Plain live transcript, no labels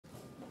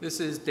This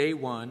is day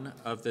one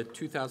of the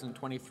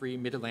 2023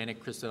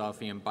 Mid-Atlantic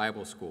Christadelphian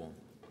Bible School.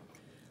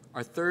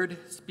 Our third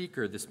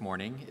speaker this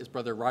morning is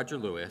Brother Roger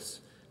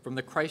Lewis from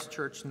the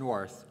Christchurch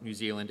North, New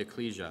Zealand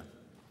Ecclesia.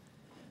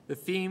 The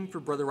theme for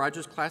Brother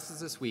Roger's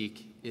classes this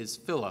week is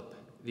Philip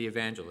the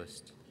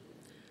Evangelist.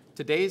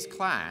 Today's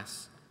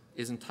class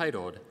is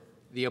entitled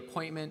The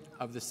Appointment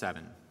of the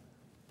Seven.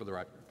 Brother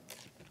Roger.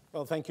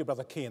 Well, thank you,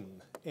 Brother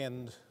Ken,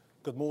 and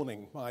good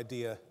morning, my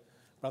dear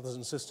brothers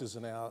and sisters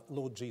in our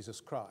Lord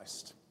Jesus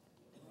Christ.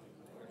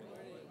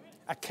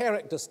 A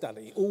character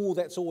study,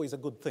 that's always a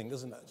good thing,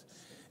 isn't it?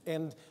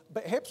 And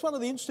perhaps one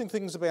of the interesting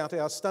things about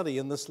our study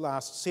in this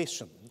last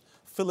session,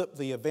 Philip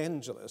the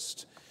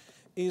Evangelist,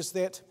 is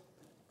that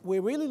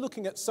we're really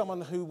looking at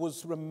someone who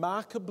was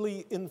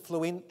remarkably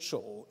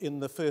influential in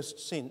the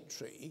first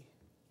century,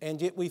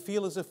 and yet we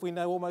feel as if we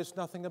know almost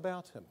nothing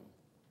about him.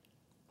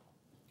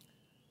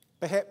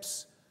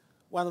 Perhaps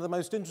one of the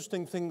most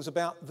interesting things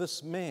about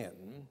this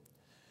man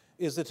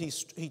is that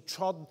he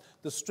trod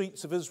the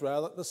streets of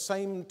Israel at the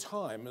same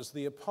time as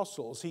the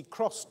apostles. He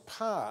crossed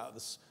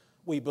paths,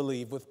 we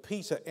believe, with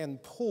Peter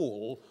and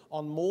Paul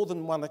on more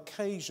than one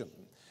occasion,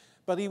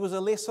 but he was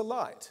a lesser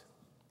light.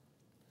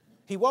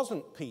 He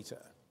wasn't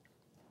Peter.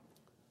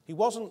 He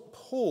wasn't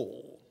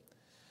Paul.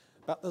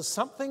 But there's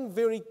something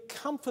very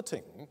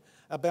comforting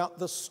about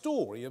the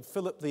story of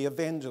Philip the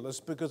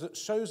Evangelist, because it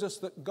shows us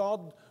that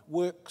God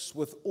works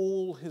with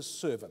all his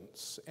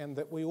servants and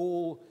that we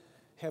all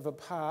have a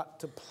part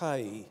to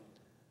play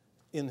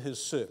in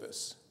his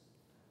service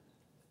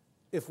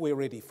if we're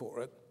ready for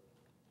it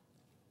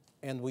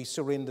and we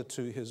surrender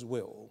to his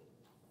will.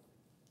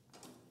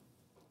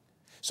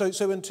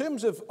 So in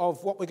terms of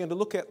what we're going to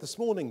look at this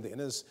morning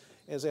then, as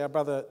our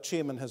brother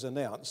chairman has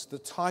announced, the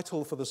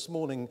title for this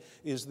morning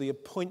is The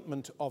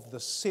Appointment of the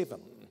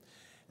Seven.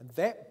 And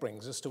that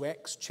brings us to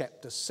Acts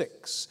chapter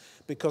 6,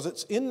 because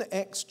it's in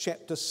Acts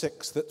chapter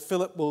 6 that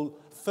Philip will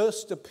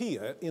first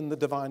appear in the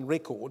divine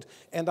record,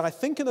 and I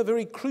think in a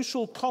very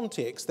crucial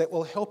context that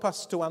will help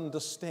us to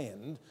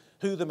understand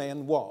who the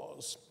man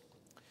was.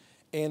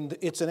 And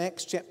it's in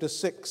Acts chapter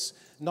 6,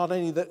 not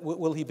only that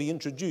will he be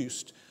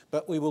introduced,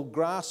 but we will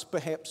grasp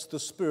perhaps the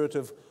spirit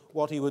of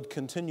what he would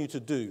continue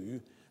to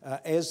do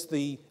as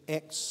the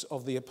Acts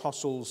of the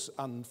Apostles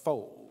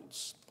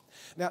unfolds.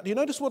 Now, do you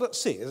notice what it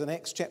says in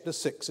Acts chapter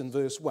 6 in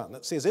verse 1?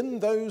 It says, "In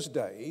those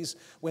days,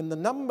 when the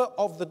number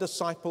of the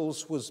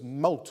disciples was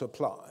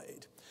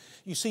multiplied."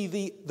 You see,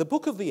 the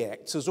book of the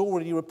Acts has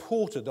already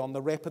reported on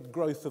the rapid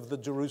growth of the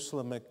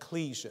Jerusalem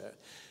ecclesia.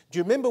 Do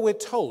you remember we're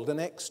told in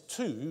Acts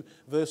 2,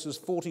 verses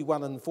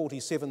 41 and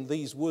 47,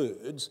 these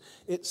words?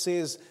 It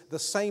says, "The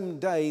same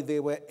day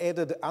there were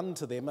added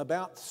unto them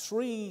about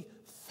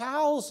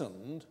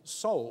 3,000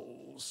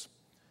 souls."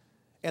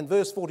 And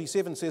verse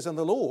 47 says, "And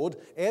the Lord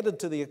added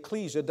to the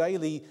ecclesia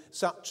daily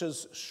such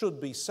as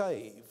should be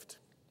saved."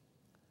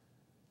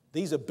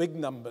 These are big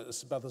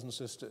numbers, brothers and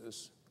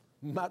sisters,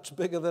 much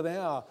bigger than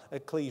our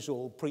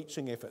ecclesial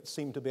preaching efforts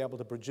seem to be able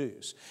to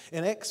produce.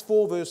 In Acts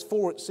 4, verse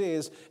 4, it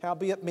says,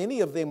 "Howbeit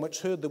many of them which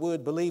heard the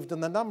word believed,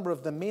 and the number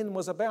of the men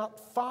was about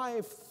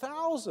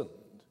 5,000.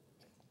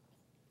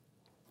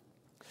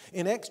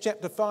 In Acts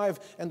chapter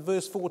 5 and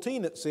verse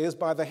 14 it says,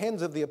 "By the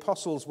hands of the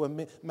apostles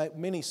were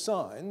many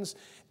signs,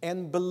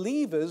 and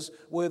believers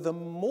were the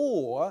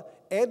more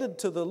added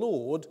to the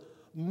Lord,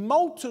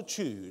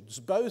 multitudes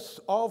both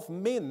of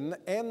men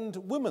and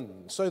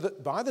women." So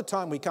that by the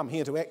time we come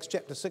here to Acts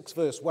chapter 6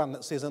 verse 1,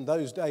 it says, "In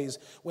those days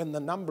when the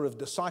number of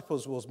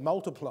disciples was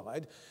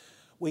multiplied,"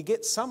 we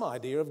get some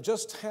idea of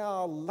just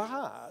how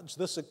large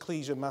this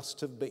ecclesia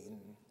must have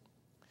been.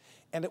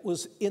 And it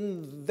was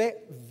in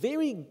that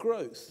very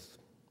growth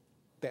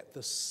that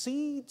the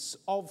seeds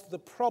of the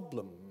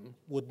problem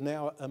would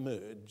now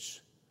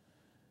emerge,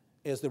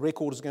 as the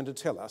record is going to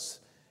tell us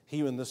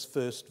here in this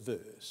first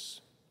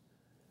verse.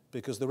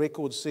 Because the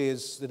record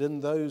says that in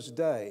those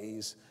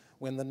days,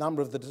 when the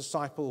number of the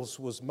disciples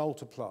was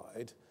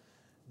multiplied,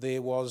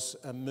 there was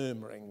a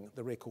murmuring,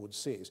 the record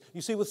says.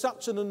 You see, with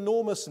such an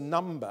enormous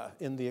number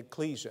in the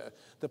ecclesia,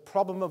 the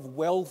problem of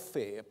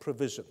welfare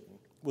provision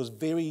was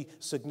very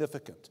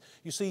significant.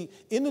 You see,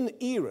 in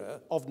an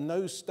era of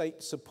no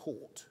state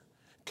support,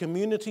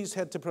 communities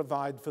had to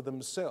provide for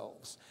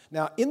themselves.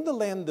 Now, in the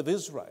land of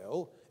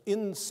Israel,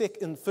 in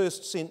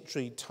first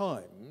century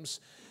times,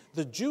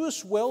 the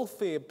Jewish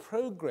welfare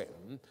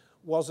program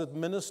was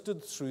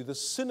administered through the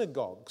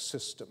synagogue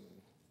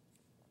system.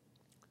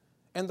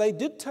 And they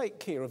did take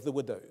care of the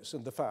widows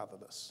and the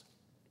fatherless.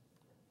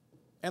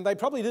 And they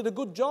probably did a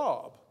good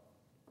job.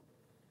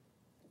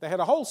 They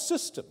had a whole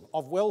system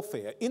of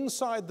welfare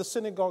inside the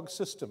synagogue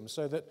system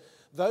so that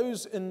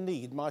those in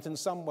need might in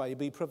some way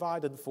be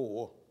provided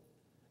for.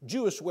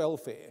 Jewish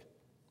welfare.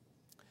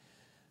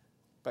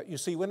 But you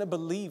see, when a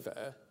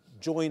believer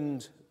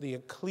joined the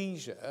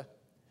ecclesia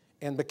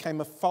and became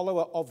a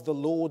follower of the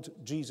Lord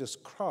Jesus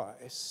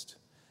Christ,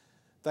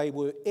 they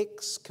were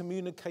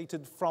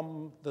excommunicated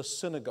from the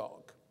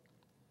synagogue.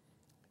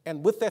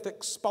 And with that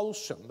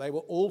expulsion, they were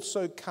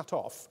also cut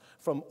off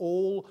from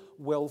all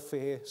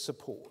welfare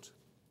support.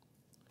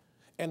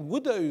 And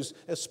widows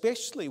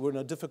especially were in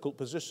a difficult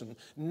position.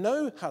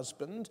 No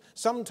husband,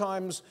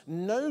 sometimes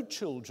no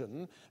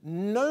children,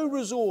 no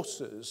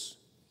resources,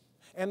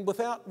 and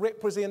without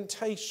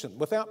representation,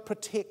 without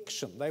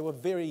protection. They were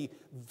very,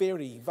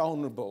 very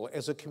vulnerable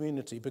as a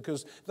community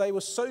because they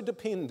were so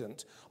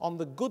dependent on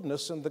the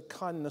goodness and the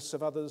kindness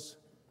of others.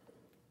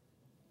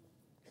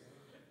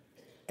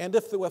 And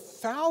if there were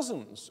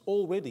thousands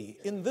already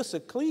in this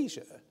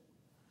ecclesia,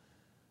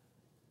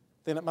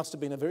 then it must have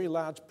been a very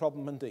large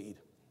problem indeed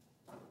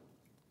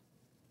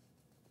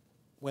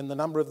when the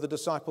number of the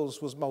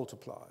disciples was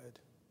multiplied.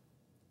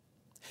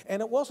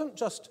 And it wasn't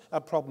just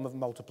a problem of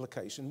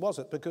multiplication, was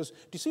it? Because, do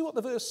you see what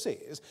the verse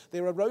says?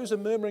 There arose a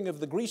murmuring of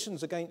the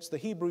Grecians against the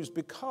Hebrews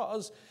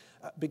because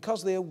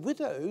their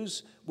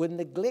widows were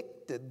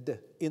neglected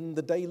in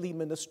the daily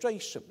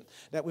ministration.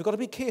 Now, we've got to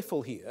be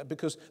careful here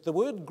because the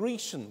word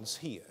Grecians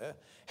here,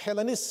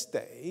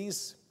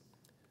 Hellenistes,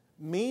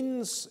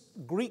 means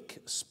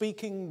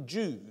Greek-speaking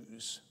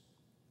Jews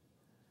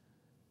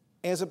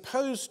as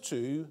opposed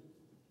to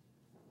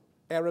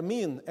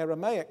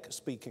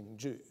Aramaic-speaking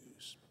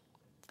Jews.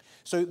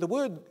 So the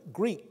word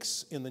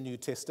Greeks in the New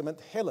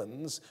Testament,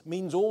 Hellenes,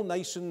 means all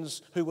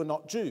nations who were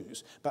not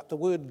Jews. But the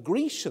word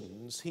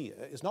Grecians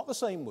here is not the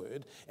same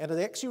word, and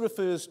it actually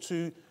refers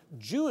to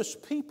Jewish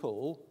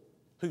people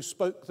who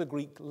spoke the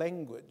Greek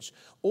language.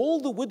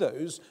 All the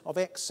widows of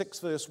Acts 6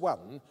 verse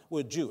 1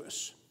 were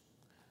Jewish,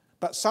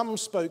 but some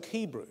spoke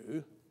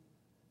Hebrew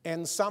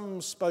and some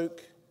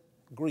spoke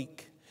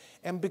Greek.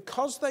 And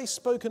because they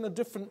spoke in a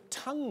different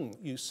tongue,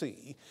 you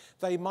see,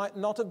 they might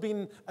not have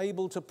been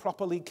able to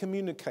properly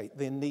communicate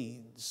their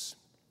needs.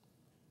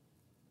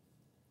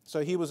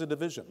 So here was a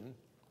division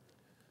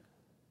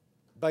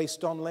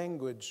based on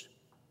language,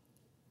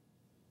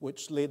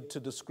 which led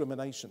to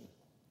discrimination.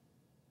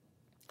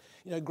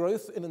 You know,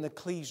 growth in an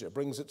ecclesia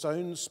brings its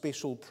own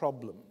special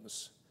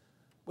problems.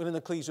 When an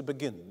ecclesia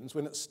begins,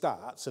 when it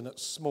starts and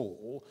it's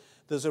small,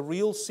 there's a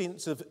real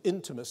sense of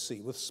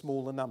intimacy with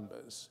smaller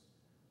numbers.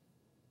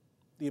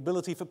 The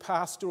ability for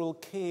pastoral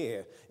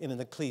care in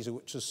an ecclesia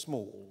which is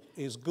small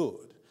is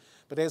good.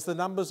 But as the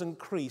numbers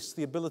increase,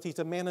 the ability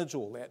to manage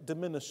all that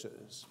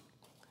diminishes.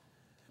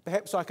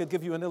 Perhaps I could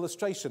give you an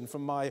illustration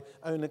from my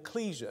own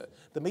ecclesia.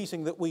 The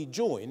meeting that we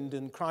joined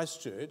in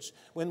Christchurch,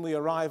 when we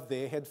arrived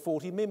there, had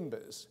 40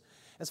 members.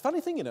 It's a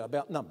funny thing, you know,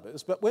 about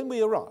numbers, but when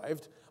we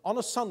arrived on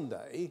a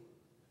Sunday,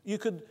 you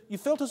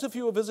felt as if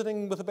you were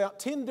visiting with about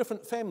 10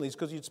 different families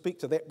because you'd speak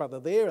to that brother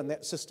there and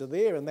that sister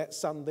there and that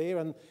son there,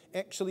 and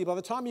actually by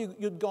the time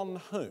you'd gone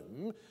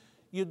home,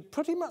 you'd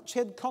pretty much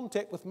had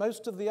contact with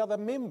most of the other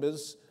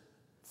members,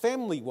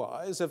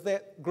 family-wise, of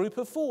that group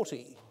of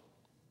 40.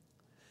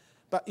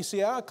 But you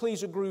see, our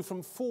ecclesia grew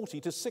from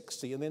 40 to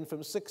 60, and then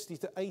from 60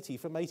 to 80,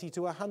 from 80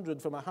 to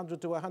 100, from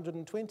 100 to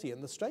 120.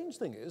 And the strange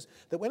thing is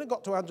that when it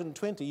got to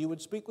 120, you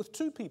would speak with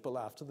 2 people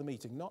after the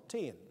meeting, not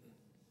 10.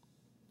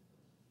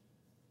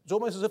 It's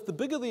almost as if the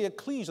bigger the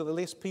ecclesia, the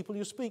less people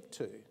you speak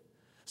to.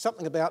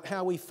 Something about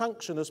how we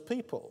function as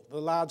people. The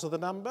larger the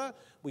number,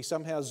 we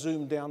somehow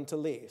zoom down to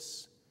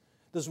less.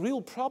 There's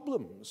real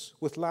problems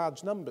with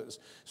large numbers.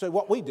 So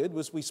what we did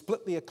was we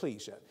split the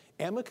ecclesia,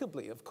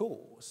 amicably of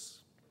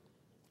course,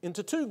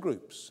 into 2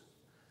 groups.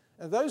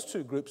 And those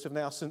 2 groups have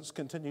now since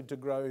continued to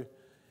grow,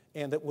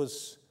 and it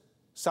was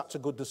such a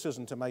good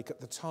decision to make at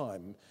the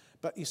time.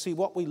 But you see,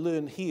 what we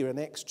learn here in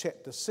Acts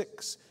chapter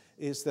 6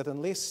 is that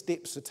unless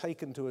steps are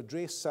taken to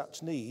address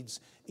such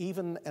needs,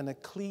 even an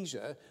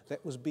ecclesia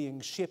that was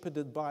being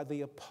shepherded by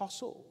the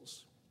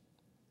apostles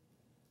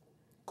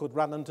could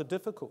run into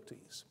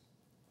difficulties.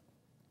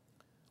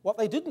 What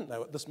they didn't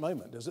know at this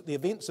moment is that the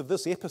events of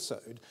this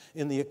episode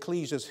in the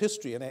ecclesia's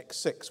history in Acts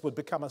 6 would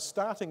become a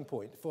starting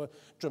point for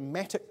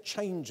dramatic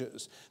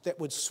changes that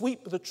would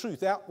sweep the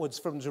truth outwards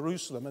from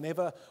Jerusalem in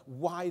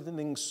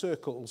ever-widening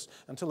circles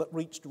until it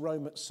reached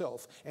Rome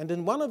itself. And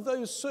in one of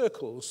those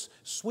circles,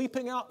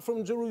 sweeping out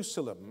from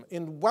Jerusalem,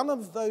 in one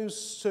of those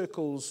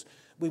circles,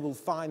 we will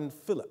find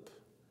Philip,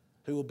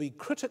 who will be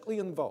critically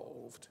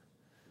involved.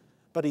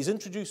 But he's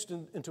introduced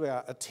into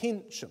our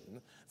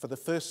attention for the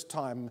first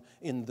time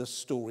in this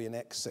story in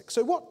Acts 6.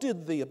 So what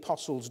did the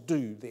apostles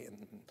do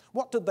then?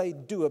 What did they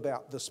do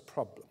about this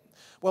problem?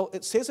 Well,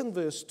 it says in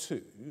verse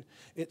 2,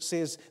 it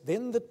says,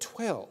 "Then the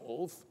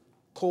 12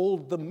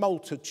 called the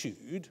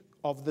multitude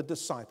of the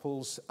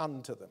disciples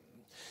unto them."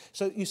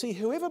 So you see,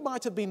 whoever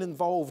might have been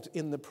involved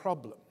in the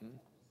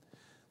problem,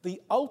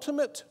 the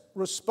ultimate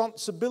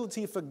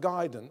responsibility for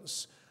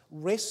guidance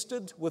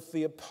rested with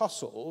the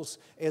apostles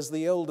as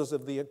the elders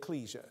of the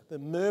ecclesia. The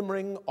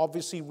murmuring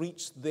obviously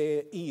reached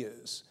their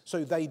ears,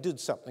 so they did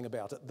something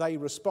about it. They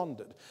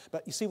responded.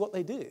 But you see what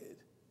they did?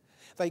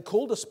 They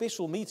called a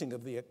special meeting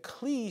of the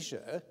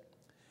ecclesia,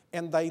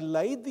 and they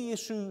laid the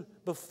issue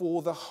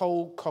before the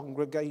whole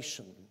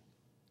congregation.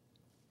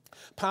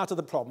 Part of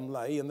the problem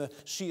lay in the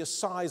sheer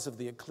size of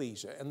the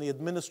ecclesia and the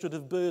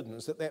administrative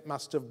burdens that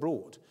must have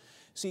brought.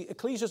 See,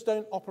 ecclesias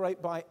don't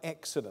operate by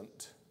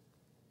accident.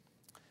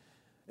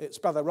 It's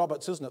Brother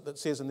Roberts, isn't it, that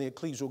says in the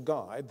Ecclesial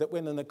Guide that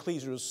when an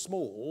ecclesia is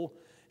small,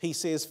 He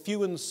says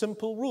few and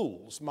simple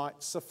rules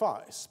might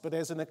suffice, but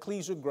as an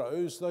ecclesia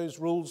grows, those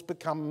rules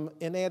become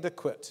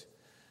inadequate.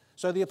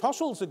 So the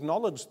apostles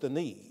acknowledged the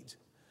need,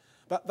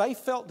 but they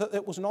felt that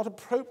it was not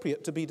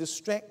appropriate to be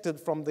distracted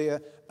from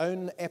their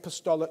own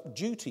apostolic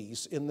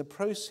duties in the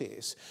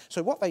process.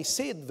 So what they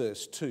said,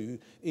 verse 2,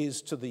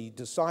 is to the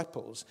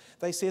disciples,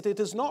 they said,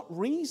 "It is not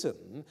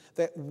reason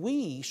that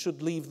we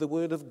should leave the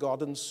word of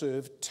God and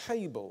serve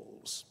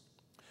tables."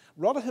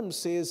 Rotherham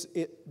says,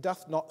 "It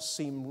doth not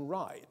seem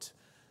right."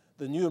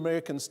 The New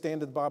American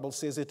Standard Bible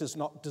says it is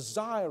not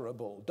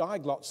desirable.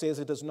 Diglot says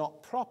it is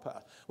not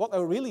proper. What they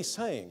were really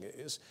saying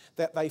is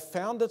that they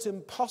found it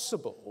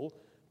impossible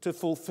to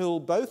fulfill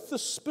both the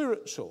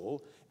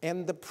spiritual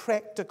and the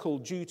practical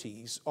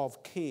duties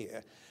of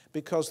care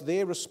because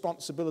their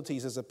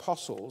responsibilities as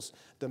apostles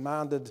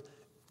demanded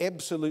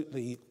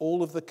absolutely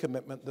all of the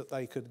commitment that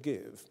they could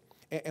give.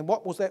 And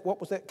what was that? What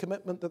was that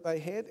commitment that they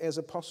had as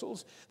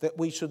apostles? That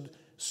we should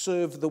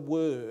serve the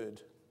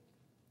word.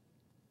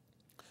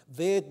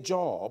 Their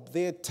job,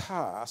 their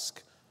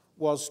task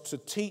was to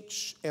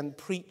teach and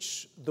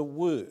preach the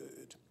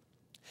word.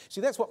 See,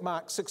 that's what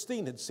Mark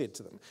 16 had said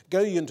to them.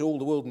 Go ye into all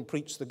the world and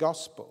preach the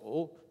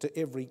gospel to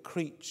every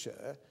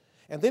creature.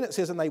 And then it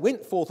says, and they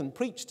went forth and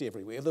preached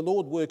everywhere, the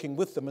Lord working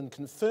with them and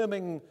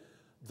confirming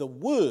the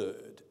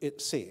word, it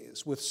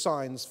says, with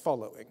signs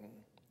following.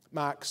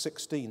 Mark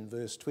 16,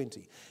 verse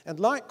 20. And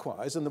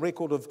likewise, in the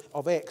record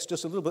of Acts,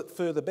 just a little bit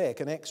further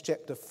back, in Acts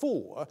chapter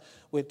 4,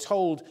 we're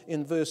told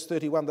in verse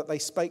 31 that they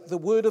spake the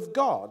word of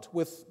God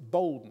with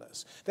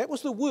boldness. That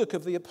was the work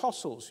of the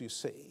apostles, you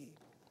see.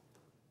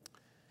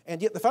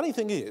 And yet the funny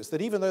thing is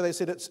that even though they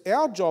said it's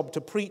our job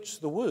to preach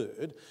the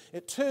word,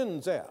 it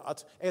turns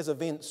out, as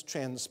events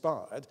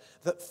transpired,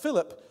 that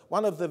Philip,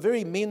 one of the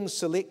very men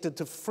selected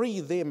to free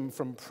them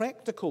from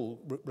practical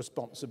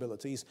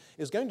responsibilities,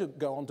 is going to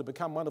go on to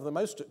become one of the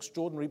most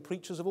extraordinary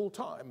preachers of all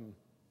time.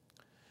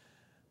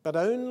 But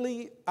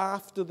only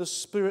after the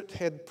Spirit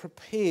had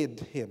prepared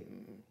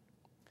him.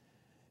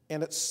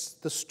 And it's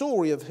the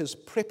story of his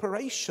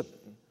preparation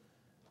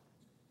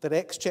that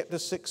Acts chapter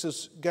 6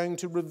 is going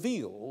to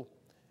reveal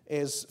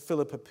as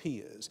Philip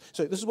appears.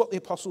 So this is what the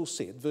apostles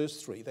said,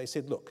 verse 3. They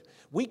said, look,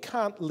 we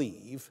can't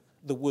leave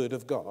the word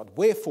of God.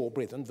 Wherefore,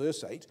 brethren,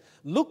 verse 8,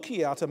 look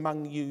ye out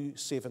among you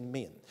 7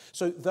 men.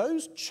 So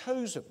those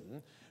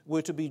chosen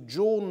were to be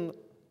drawn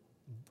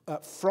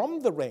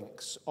from the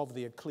ranks of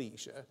the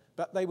ecclesia,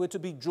 but they were to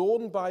be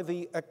drawn by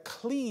the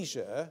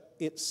ecclesia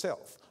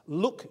itself.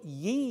 Look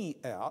ye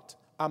out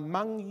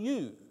among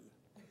you.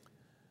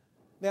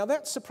 Now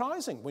that's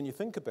surprising when you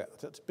think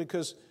about it,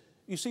 because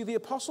you see, the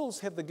apostles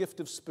had the gift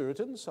of spirit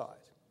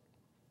insight.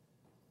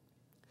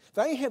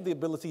 They had the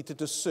ability to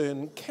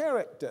discern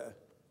character.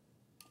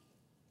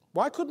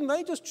 Why couldn't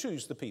they just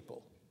choose the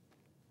people?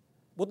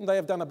 Wouldn't they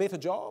have done a better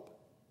job?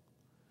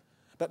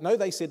 But no,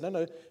 they said,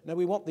 no,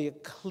 we want the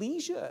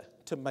ecclesia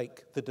to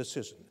make the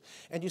decision.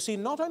 And you see,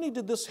 not only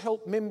did this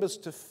help members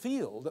to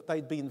feel that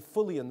they'd been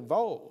fully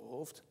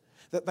involved,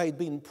 that they'd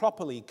been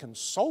properly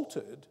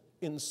consulted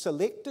in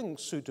selecting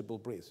suitable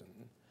brethren,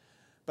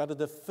 but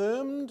it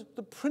affirmed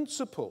the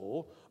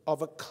principle of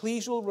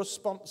ecclesial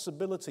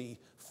responsibility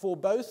for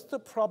both the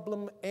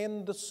problem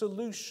and the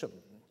solution.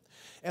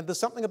 And there's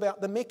something about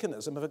the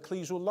mechanism of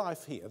ecclesial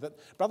life here that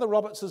Brother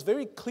Roberts is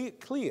very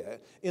clear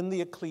in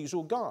the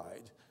Ecclesial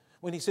Guide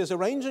when he says,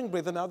 arranging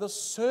brethren are the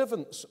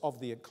servants of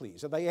the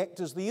ecclesia. They act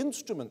as the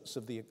instruments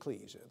of the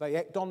ecclesia. They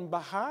act on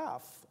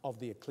behalf of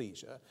the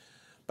ecclesia,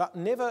 but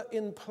never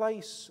in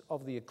place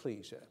of the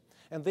ecclesia.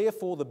 And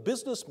therefore the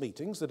business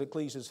meetings that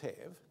ecclesias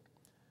have,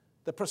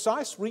 the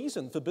precise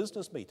reason for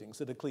business meetings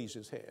that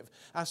ecclesias have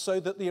are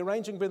so that the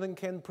arranging brethren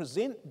can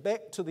present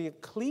back to the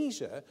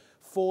ecclesia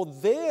for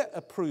their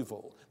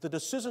approval the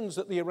decisions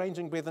that the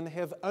arranging brethren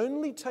have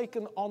only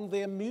taken on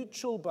their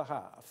mutual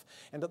behalf.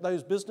 And at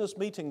those business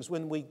meetings,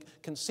 when we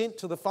consent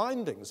to the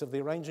findings of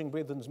the arranging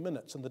brethren's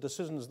minutes and the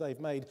decisions they've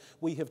made,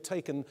 we have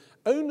taken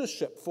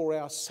ownership for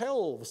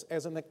ourselves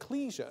as an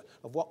ecclesia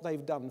of what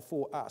they've done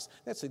for us.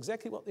 That's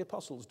exactly what the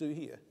apostles do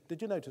here.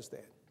 Did you notice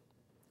that?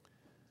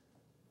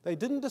 They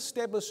didn't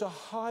establish a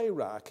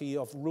hierarchy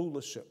of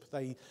rulership.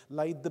 They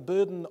laid the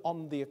burden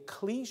on the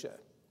ecclesia.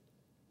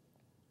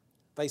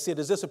 They said,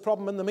 is this a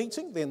problem in the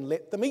meeting? Then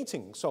let the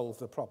meeting solve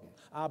the problem.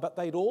 But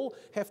they'd all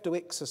have to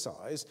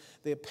exercise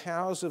their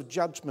powers of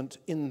judgment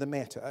in the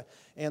matter,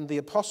 and the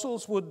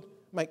apostles would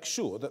make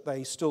sure that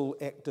they still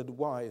acted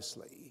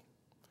wisely.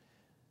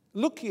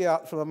 Look ye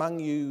out from among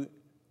you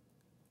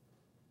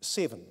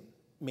 7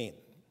 men.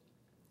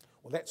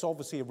 Well, that's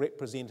obviously a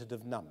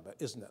representative number,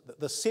 isn't it?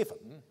 That the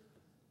 7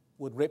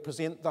 would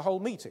represent the whole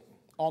meeting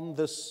on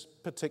this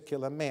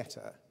particular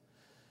matter.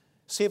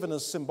 7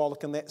 is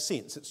symbolic in that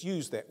sense. It's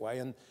used that way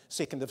in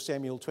 2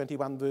 Samuel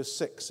 21 verse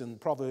 6, in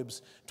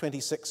Proverbs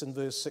 26 and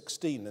verse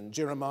 16, and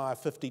Jeremiah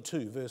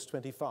 52 verse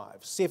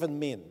 25. 7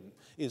 men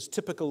is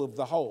typical of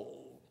the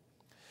whole.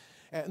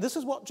 And this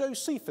is what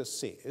Josephus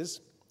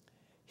says.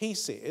 He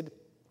said,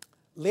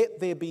 let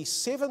there be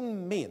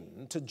 7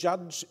 men to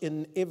judge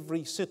in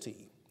every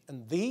city.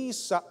 and these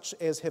such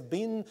as have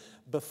been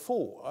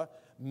before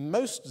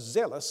most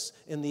zealous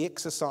in the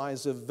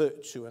exercise of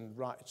virtue and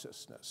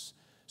righteousness.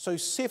 So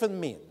 7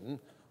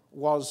 men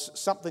was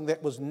something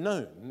that was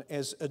known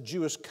as a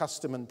Jewish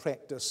custom and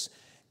practice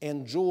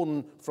and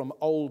drawn from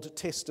Old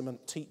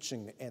Testament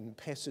teaching and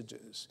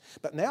passages.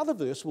 But now the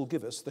verse will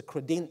give us the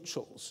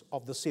credentials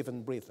of the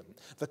 7 brethren,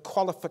 the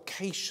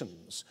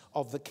qualifications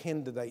of the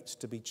candidates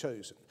to be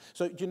chosen.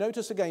 So do you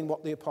notice again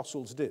what the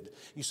apostles did?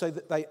 You say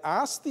that they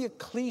asked the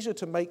ecclesia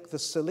to make the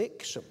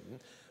selection,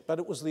 but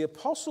it was the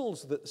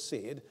apostles that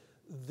said,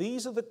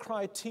 these are the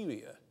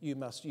criteria you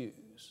must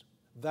use.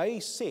 They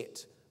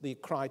set the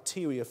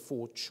criteria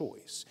for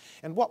choice.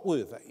 And what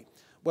were they?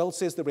 Well,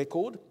 says the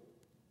record,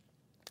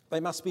 they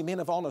must be men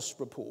of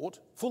honest report,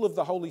 full of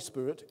the Holy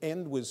Spirit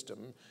and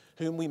wisdom,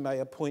 whom we may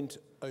appoint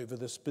over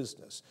this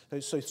business.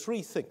 So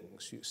 3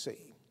 things, you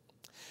see.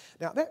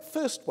 Now, that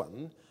first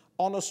one,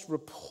 honest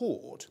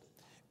report,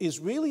 is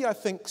really, I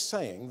think,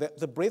 saying that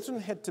the brethren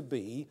had to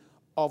be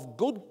of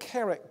good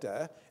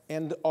character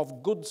and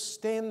of good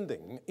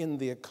standing in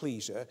the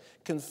ecclesia,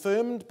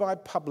 confirmed by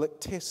public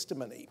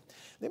testimony.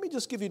 Let me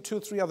just give you 2 or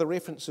 3 other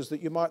references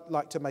that you might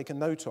like to make a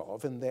note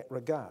of in that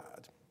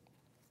regard.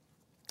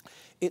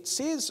 It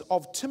says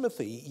of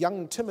Timothy,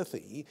 young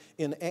Timothy,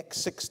 in Acts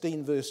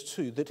 16 verse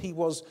 2, that he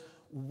was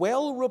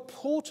well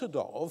reported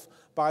of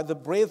by the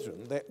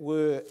brethren that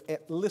were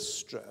at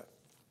Lystra.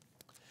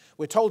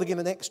 We're told again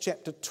in Acts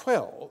chapter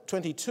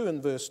 22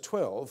 and verse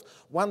 12,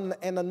 one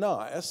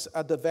Ananias,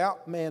 a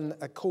devout man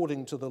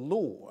according to the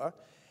law,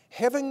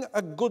 having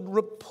a good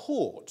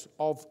report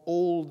of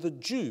all the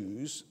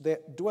Jews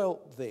that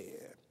dwelt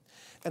there.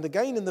 And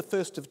again in the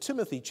 1st of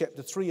Timothy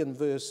chapter 3 and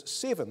verse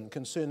 7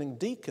 concerning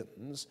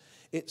deacons,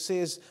 it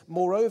says,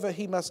 moreover,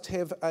 he must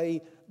have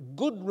a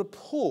good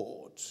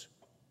report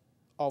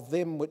of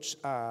them which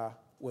are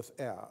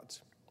without.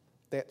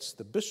 That's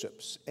the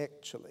bishops,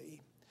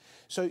 actually.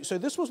 So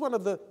this was one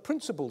of the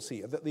principles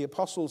here that the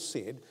apostles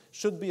said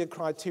should be a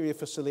criteria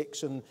for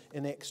selection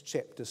in Acts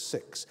chapter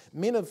 6.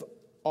 Men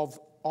of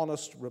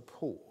honest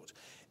report.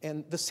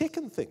 And the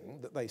second thing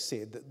that they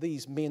said that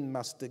these men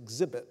must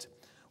exhibit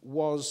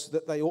was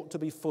that they ought to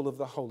be full of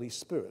the Holy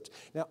Spirit.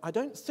 Now, I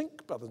don't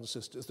think, brothers and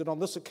sisters, that on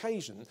this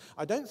occasion,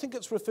 I don't think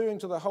it's referring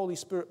to the Holy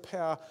Spirit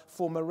power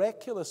for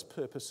miraculous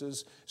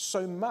purposes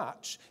so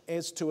much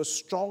as to a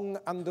strong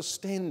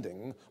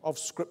understanding of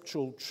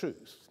scriptural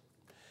truth.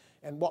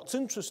 And what's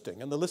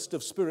interesting, in the list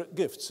of spirit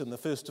gifts in the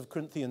 1st of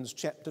Corinthians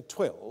chapter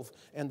 12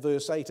 and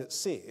verse 8, it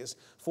says,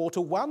 for to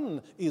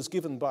one is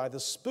given by the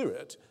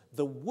Spirit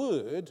the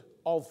word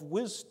of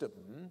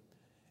wisdom,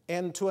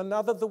 and to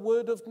another the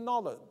word of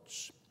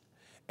knowledge.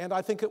 And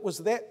I think it was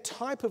that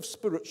type of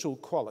spiritual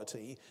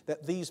quality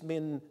that these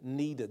men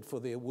needed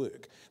for their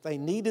work. They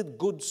needed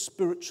good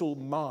spiritual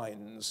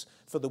minds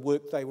for the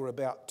work they were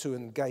about to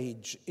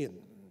engage in.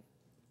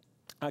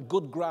 A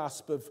good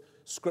grasp of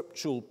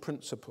scriptural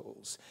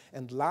principles.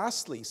 And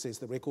lastly, says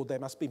the record, they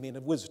must be men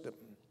of wisdom.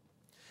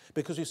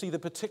 Because you see, the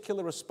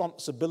particular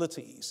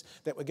responsibilities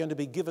that were going to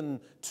be given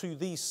to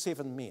these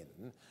 7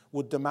 men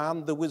would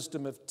demand the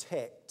wisdom of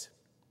tact,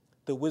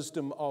 the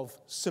wisdom of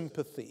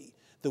sympathy,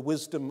 the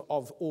wisdom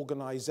of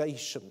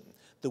organization,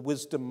 the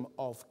wisdom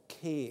of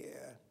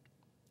care.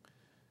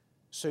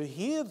 So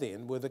here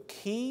then were the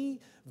key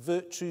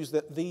virtues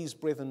that these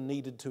brethren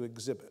needed to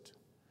exhibit.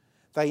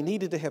 They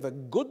needed to have a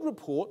good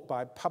report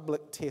by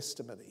public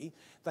testimony.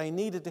 They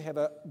needed to have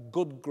a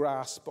good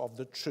grasp of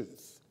the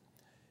truth.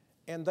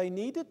 And they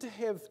needed to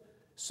have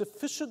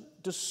sufficient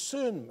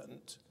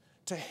discernment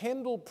to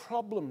handle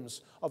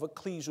problems of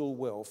ecclesial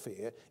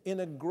welfare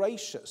in a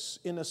gracious,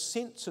 in a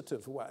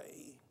sensitive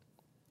way.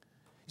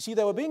 You see,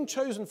 they were being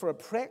chosen for a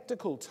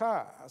practical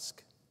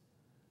task,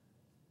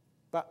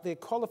 but their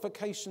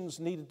qualifications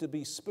needed to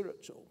be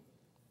spiritual.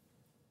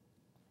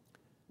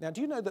 Now,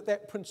 do you know that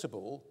that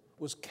principle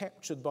was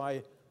captured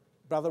by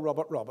Brother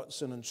Robert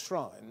Roberts and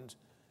enshrined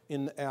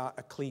in our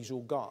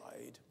ecclesial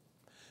guide?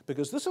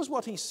 Because this is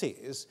what he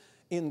says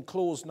in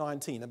clause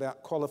 19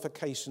 about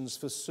qualifications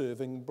for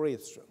serving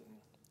brethren.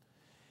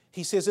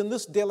 He says, in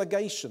this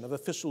delegation of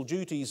official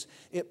duties,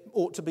 it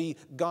ought to be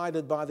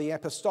guided by the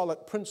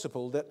apostolic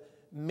principle that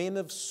men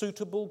of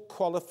suitable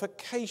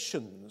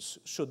qualifications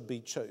should be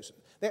chosen.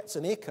 That's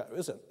an echo,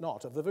 is it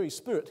not, of the very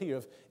spirit here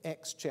of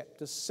Acts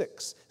chapter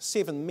 6.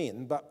 7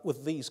 men, but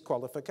with these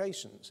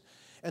qualifications.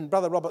 And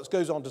Brother Roberts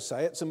goes on to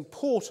say it's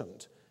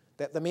important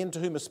that the men to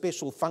whom a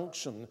special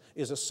function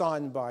is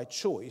assigned by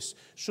choice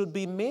should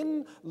be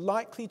men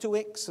likely to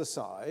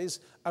exercise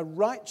a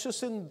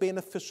righteous and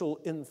beneficial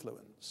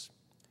influence.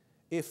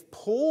 If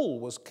Paul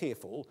was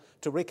careful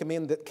to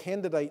recommend that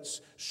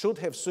candidates should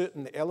have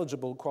certain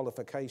eligible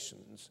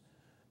qualifications,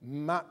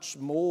 much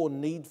more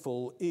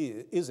needful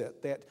is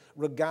it that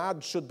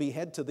regard should be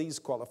had to these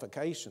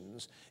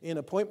qualifications in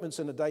appointments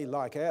in a day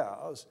like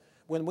ours,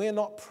 when we're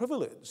not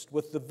privileged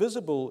with the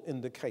visible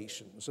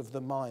indications of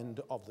the mind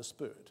of the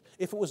Spirit.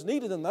 If it was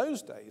needed in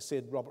those days,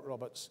 said Robert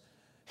Roberts,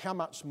 how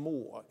much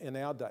more in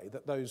our day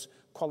that those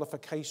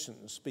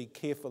qualifications be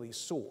carefully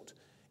sought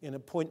in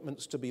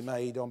appointments to be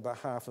made on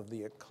behalf of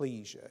the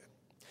ecclesia.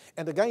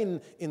 And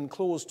again, in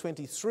clause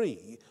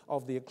 23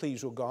 of the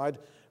Ecclesial Guide,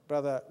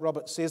 Brother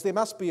Robert says there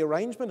must be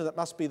arrangement and it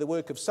must be the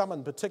work of some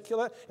in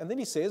particular. And then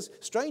he says,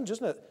 strange,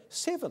 isn't it?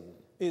 7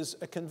 is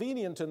a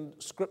convenient and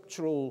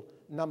scriptural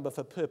number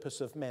for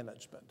purpose of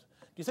management.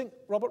 Do you think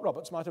Robert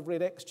Roberts might have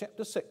read Acts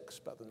chapter 6,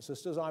 brothers and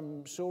sisters?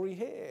 I'm sure he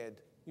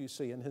had, you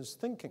see, in his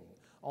thinking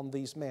on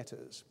these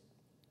matters.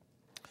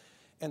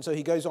 And so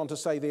he goes on to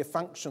say their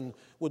function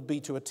would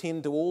be to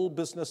attend to all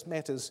business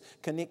matters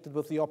connected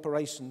with the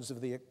operations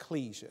of the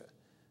ecclesia.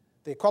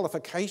 Their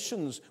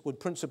qualifications would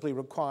principally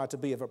require to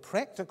be of a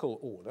practical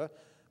order,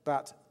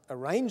 but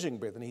arranging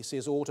brethren, he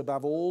says, ought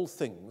above all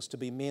things to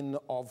be men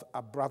of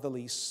a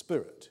brotherly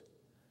spirit.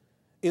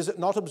 Is it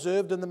not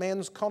observed in the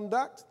man's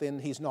conduct? Then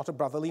he's not a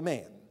brotherly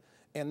man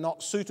and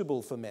not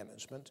suitable for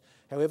management,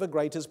 however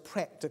great his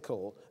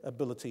practical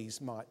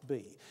abilities might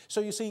be.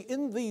 So you see,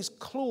 in these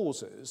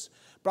clauses,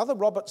 Brother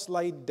Roberts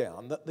laid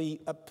down that the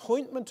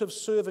appointment of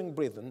serving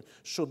brethren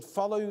should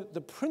follow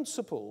the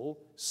principle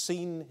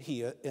seen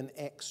here in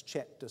Acts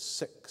chapter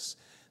 6,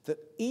 that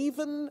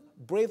even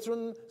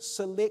brethren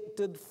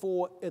selected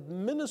for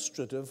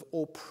administrative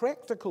or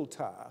practical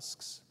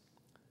tasks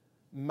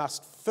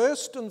must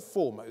first and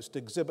foremost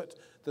exhibit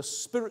the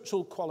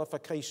spiritual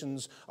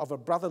qualifications of a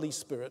brotherly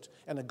spirit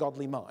and a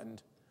godly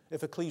mind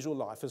if ecclesial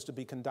life is to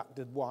be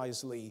conducted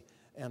wisely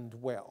and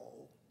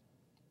well.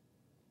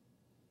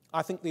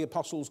 I think the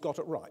apostles got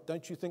it right,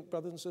 don't you think,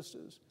 brothers and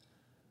sisters?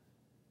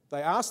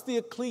 They asked the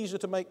ecclesia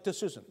to make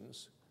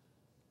decisions,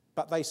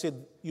 but they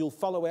said, you'll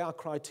follow our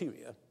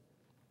criteria.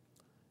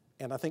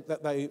 And I think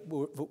that they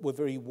were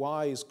very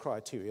wise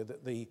criteria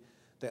that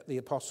the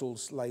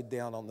apostles laid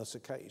down on this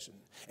occasion.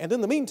 And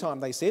in the meantime,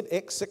 they said,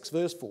 Acts 6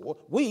 verse 4,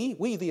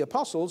 we the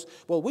apostles,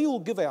 well, we will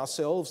give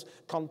ourselves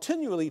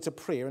continually to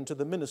prayer and to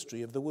the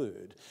ministry of the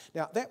word.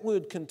 Now, that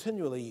word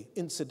continually,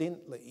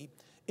 incidentally,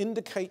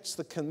 indicates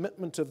the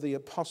commitment of the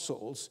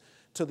apostles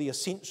to the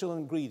essential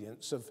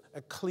ingredients of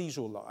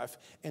ecclesial life.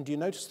 And you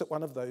notice that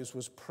one of those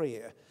was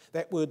prayer.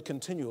 That word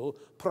continual,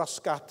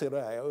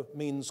 proskatereo,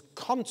 means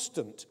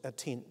constant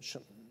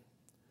attention.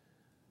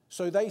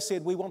 So they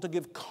said, we want to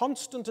give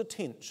constant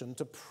attention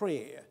to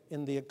prayer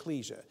in the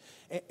ecclesia.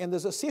 And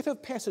there's a set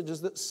of passages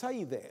that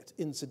say that,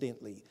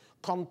 incidentally.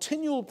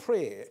 Continual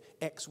prayer,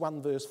 Acts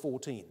 1 verse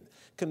 14.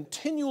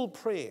 Continual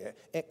prayer,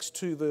 Acts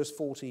 2 verse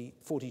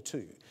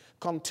 42.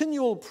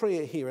 Continual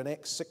prayer here in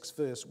Acts 6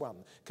 verse 1.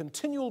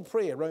 Continual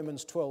prayer,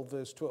 Romans 12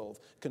 verse 12.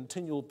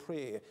 Continual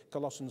prayer,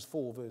 Colossians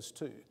 4 verse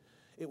 2.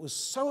 It was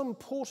so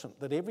important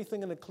that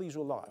everything in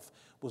ecclesial life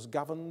was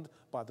governed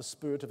by the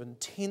spirit of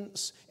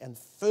intense and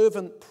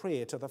fervent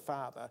prayer to the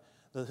Father,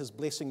 that his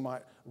blessing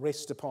might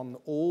rest upon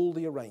all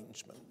the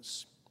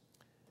arrangements.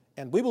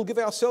 And we will give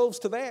ourselves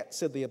to that,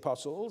 said the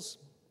apostles,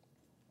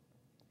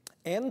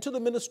 and to the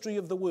ministry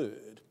of the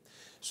word.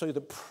 So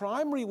the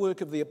primary work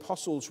of the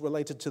apostles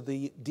related to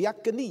the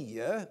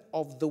diakonia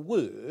of the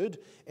word,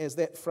 as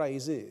that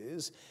phrase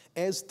is,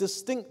 as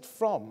distinct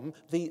from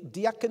the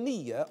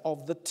diakonia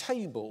of the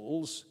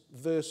tables,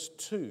 verse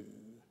 2.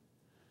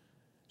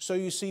 So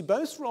you see,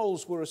 both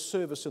roles were a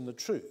service in the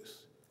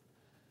truth.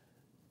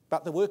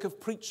 But the work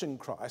of preaching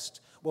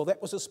Christ, well,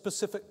 that was a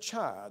specific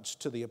charge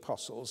to the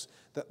apostles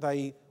that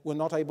they were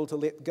not able to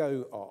let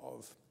go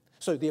of.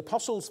 So the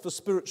apostles for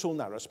spiritual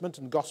nourishment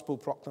and gospel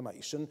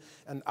proclamation,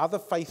 and other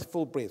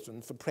faithful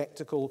brethren for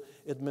practical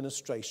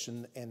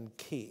administration and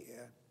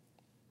care.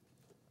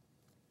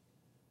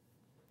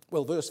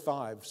 Well, verse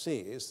 5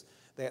 says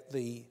that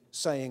the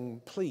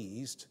saying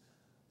pleased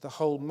the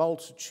whole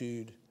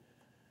multitude,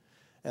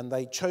 and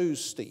they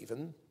chose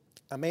Stephen,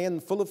 a man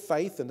full of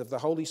faith and of the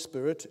Holy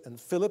Spirit,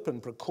 and Philip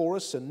and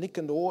Prochorus and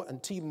Nicanor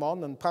and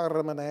Timon and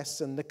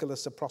Parmenas and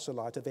Nicholas, a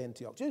proselyte of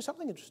Antioch. Do you know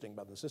something interesting,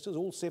 brothers and sisters?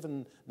 All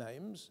 7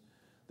 names,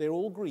 they're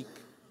all Greek,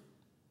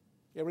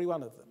 every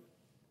one of them.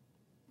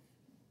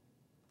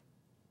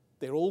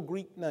 They're all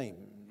Greek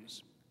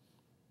names.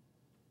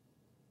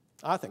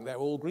 I think they're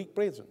all Greek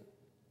brethren.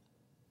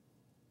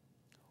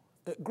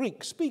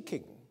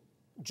 Greek-speaking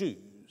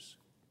Jews.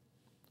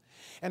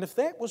 And if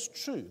that was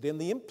true, then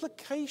the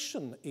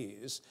implication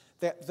is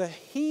that the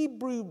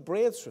Hebrew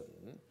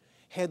brethren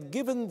had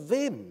given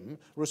them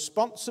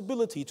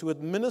responsibility to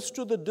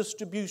administer the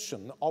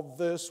distribution of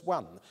verse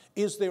 1.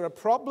 Is there a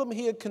problem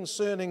here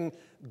concerning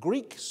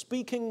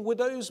Greek-speaking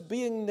widows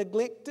being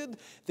neglected?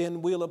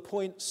 Then we'll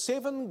appoint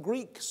 7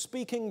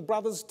 Greek-speaking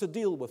brothers to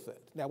deal with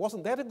it. Now,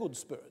 wasn't that a good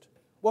spirit?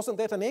 Wasn't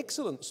that an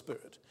excellent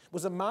spirit? It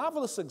was a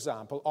marvelous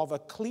example of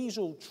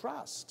ecclesial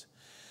trust.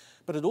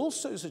 But it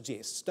also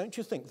suggests, don't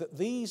you think, that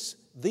these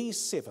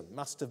 7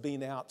 must have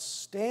been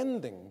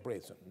outstanding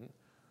brethren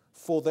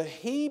for the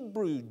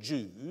Hebrew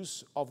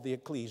Jews of the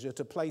ecclesia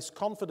to place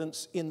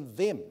confidence in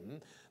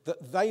them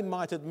that they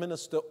might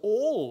administer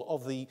all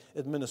of the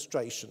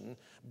administration,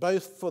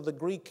 both for the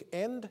Greek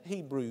and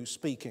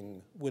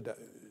Hebrew-speaking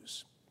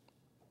widows.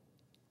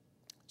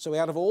 So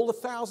out of all the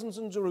thousands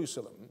in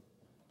Jerusalem,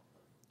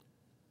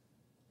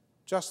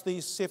 just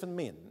these 7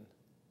 men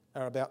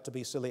are about to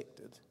be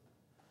selected.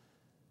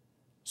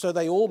 So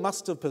they all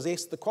must have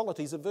possessed the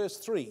qualities of verse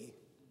 3,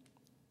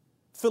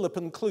 Philip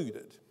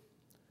included.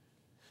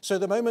 So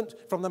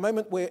from the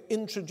moment we're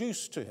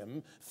introduced to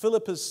him,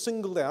 Philip is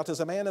singled out as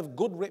a man of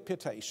good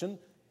reputation.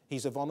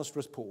 He's of honest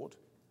report,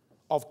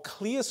 of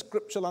clear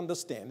scriptural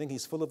understanding.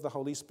 He's full of the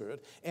Holy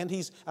Spirit. And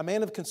he's a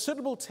man of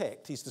considerable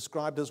tact. He's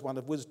described as one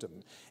of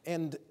wisdom.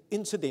 And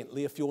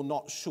incidentally, if you're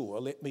not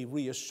sure, let me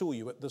reassure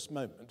you at this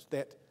moment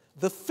that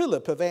the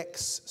Philip of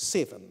Acts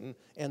 7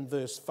 and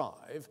verse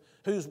 5,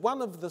 who's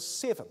one of the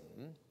 7,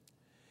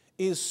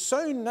 is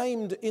so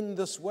named in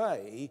this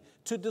way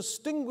to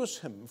distinguish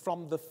him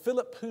from the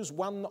Philip who's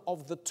one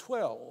of the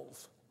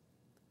 12.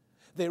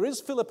 There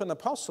is Philip an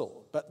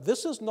apostle, but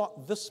this is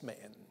not this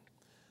man.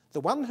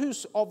 The one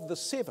who's of the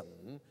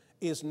 7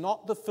 is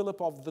not the Philip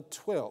of the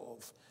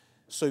 12.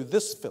 So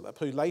this Philip,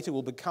 who later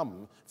will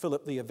become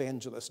Philip the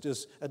evangelist,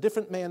 is a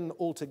different man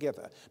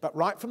altogether. But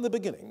right from the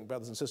beginning,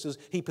 brothers and sisters,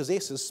 he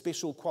possesses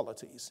special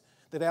qualities.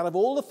 That out of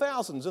all the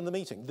thousands in the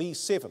meeting, these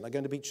 7 are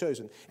going to be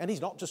chosen. And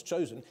he's not just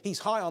chosen, he's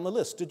high on the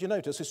list. Did you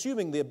notice?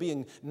 Assuming they're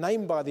being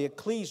named by the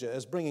ecclesia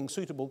as bringing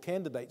suitable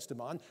candidates to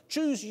mind,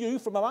 choose you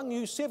from among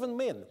you 7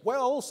 men.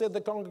 Well, said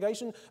the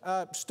congregation,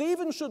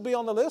 Stephen should be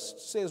on the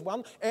list, says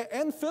one,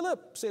 and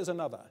Philip, says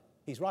another.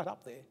 He's right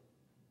up there.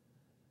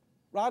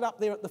 Right up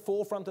there at the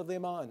forefront of their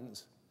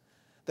minds,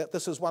 that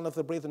this is one of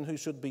the brethren who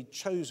should be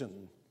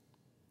chosen.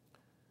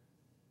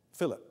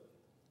 Philip.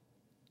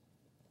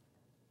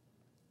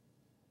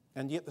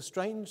 And yet the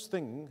strange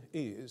thing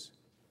is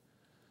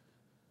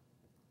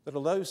that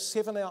although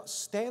 7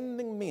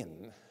 outstanding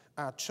men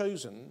are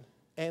chosen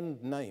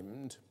and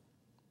named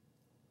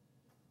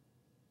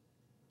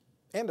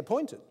and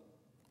appointed,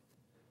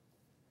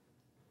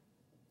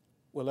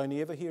 we'll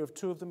only ever hear of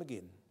 2 of them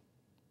again.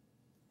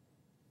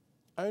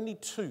 Only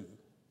 2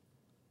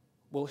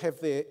 will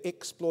have their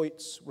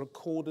exploits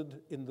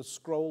recorded in the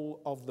scroll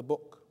of the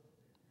book.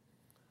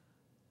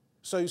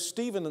 So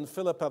Stephen and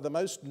Philip are the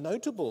most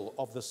notable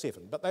of the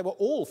 7, but they were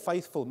all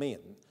faithful men.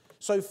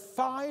 So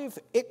 5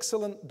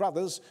 excellent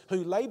brothers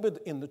who laboured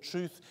in the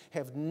truth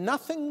have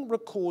nothing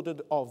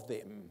recorded of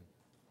them.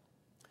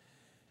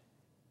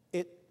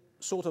 It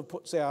sort of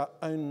puts our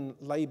own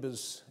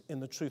labours in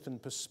the truth in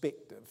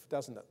perspective,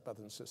 doesn't it,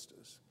 brothers and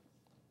sisters?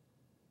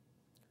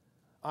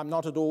 I'm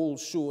not at all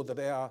sure that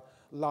our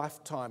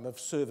lifetime of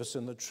service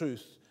in the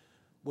truth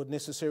would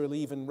necessarily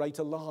even rate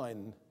a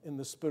line in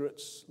the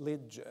Spirit's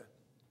ledger.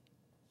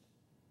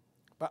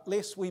 But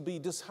lest we be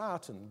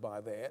disheartened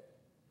by that,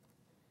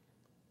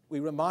 we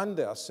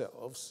remind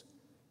ourselves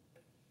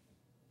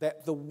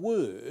that the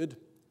Word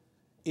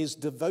is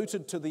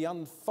devoted to the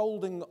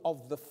unfolding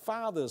of the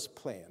Father's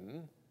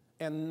plan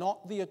and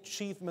not the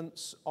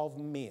achievements of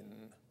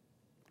men.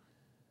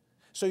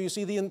 So you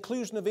see, the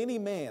inclusion of any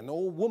man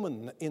or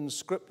woman in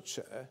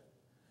Scripture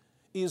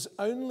is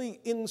only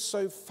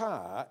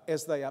insofar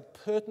as they are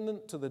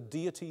pertinent to the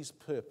deity's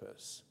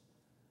purpose.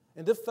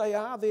 And if they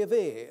are, they're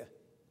there.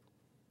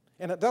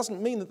 And it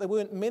doesn't mean that there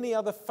weren't many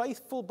other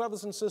faithful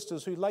brothers and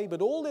sisters who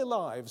laboured all their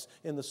lives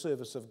in the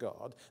service of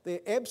God. Their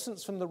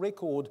absence from the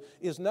record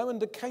is no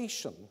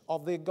indication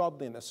of their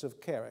godliness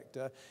of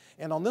character.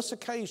 And on this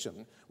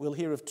occasion, we'll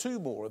hear of 2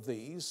 more of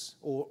these,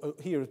 or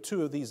hear of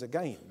 2 of these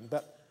again,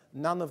 but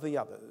none of the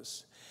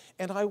others.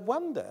 And I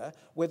wonder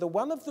whether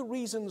one of the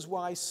reasons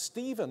why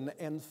Stephen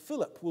and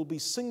Philip will be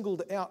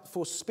singled out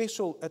for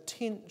special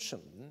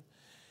attention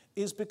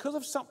is because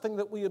of something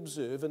that we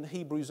observe in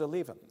Hebrews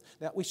 11.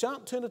 Now, we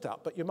shan't turn it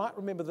up, but you might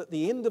remember that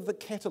the end of the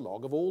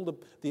catalogue of all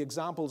the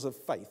examples of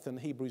faith in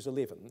Hebrews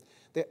 11,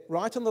 that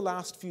right in the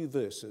last few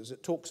verses,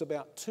 it talks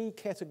about 2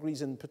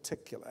 categories in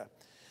particular.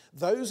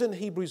 Those in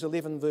Hebrews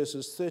 11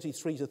 verses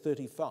 33 to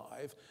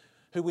 35,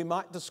 who we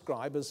might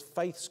describe as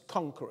faith's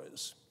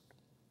conquerors.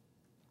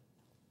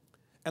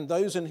 And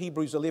those in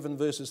Hebrews 11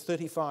 verses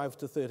 35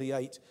 to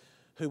 38,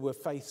 who were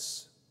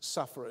faith's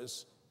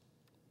sufferers.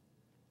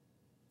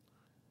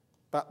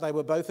 But they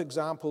were both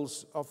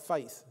examples of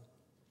faith.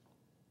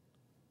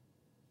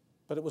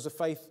 But it was a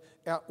faith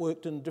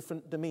outworked in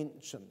different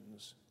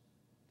dimensions.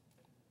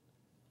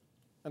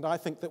 And I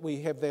think that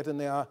we have that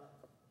in our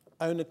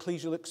own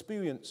ecclesial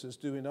experiences,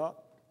 do we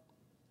not?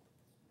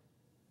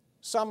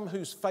 Some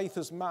whose faith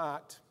is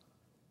marked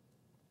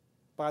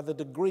by the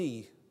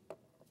degree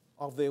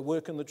of their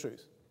work in the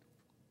truth.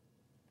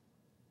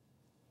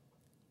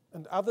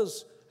 And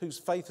others whose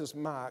faith is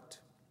marked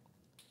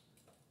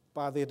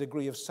by their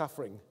degree of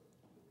suffering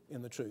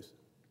in the truth.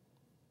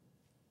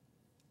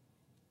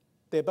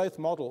 They're both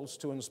models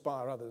to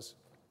inspire others.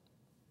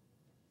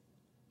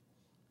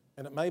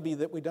 And it may be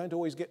that we don't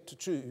always get to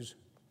choose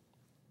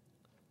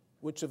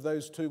which of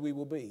those 2 we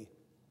will be.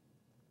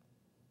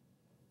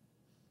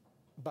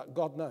 But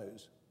God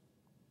knows.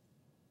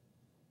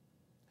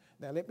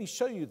 Now let me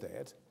show you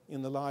that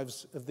in the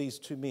lives of these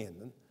 2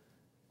 men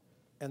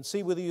and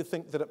see whether you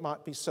think that it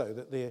might be so,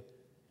 that they're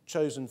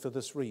chosen for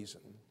this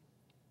reason.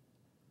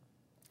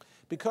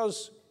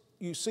 Because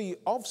you see,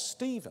 of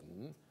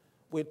Stephen,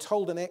 we're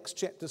told in Acts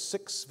chapter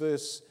 6,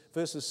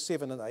 verses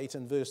 7 and 8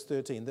 and verse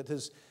 13, that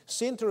his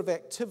centre of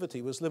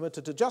activity was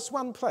limited to just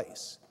one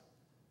place,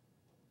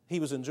 he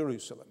was in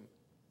Jerusalem.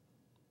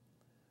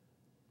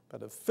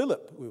 But of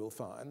Philip, we will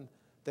find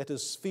that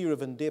his sphere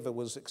of endeavour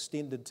was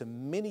extended to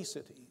many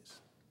cities.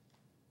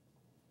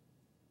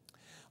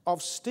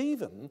 Of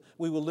Stephen,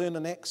 we will learn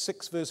in Acts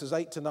 6, verses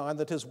 8 to 9,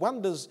 that his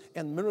wonders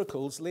and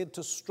miracles led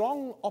to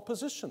strong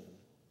opposition.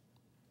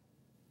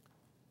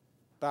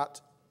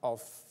 But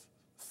of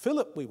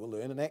Philip, we will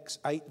learn in Acts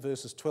 8,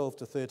 verses 12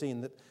 to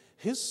 13, that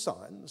his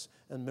signs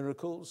and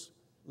miracles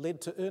led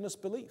to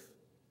earnest belief.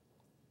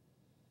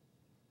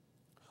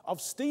 Of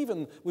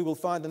Stephen, we will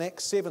find in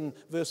Acts 7,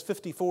 verse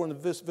 54 and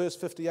verse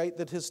 58,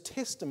 that his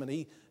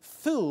testimony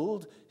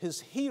filled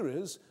his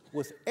hearers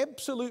with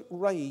absolute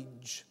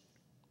rage.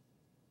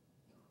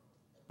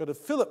 But of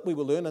Philip, we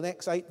will learn in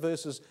Acts 8,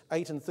 verses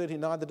 8 and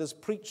 39, that his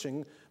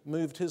preaching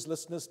moved his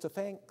listeners to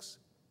thanks.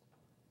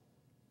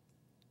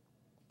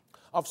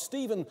 Of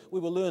Stephen, we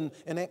will learn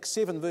in Acts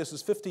 7,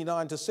 verses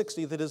 59 to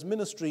 60, that his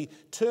ministry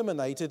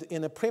terminated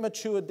in a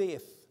premature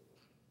death.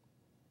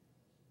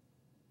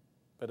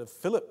 But of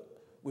Philip,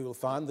 we will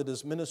find that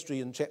his ministry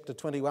in chapter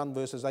 21,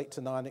 verses 8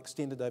 to 9,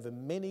 extended over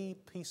many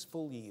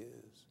peaceful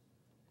years.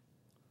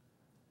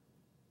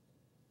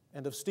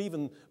 And of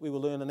Stephen, we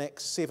will learn in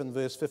Acts 7,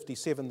 verse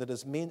 57, that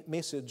his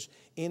message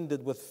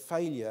ended with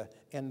failure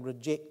and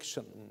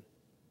rejection.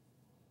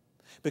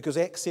 Because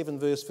Acts 7,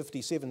 verse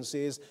 57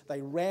 says,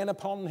 they ran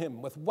upon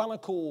him with one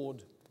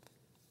accord.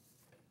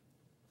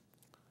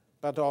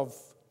 But of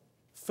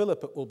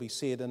Philip, it will be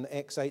said in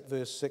Acts 8,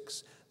 verse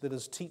 6, that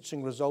his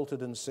teaching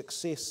resulted in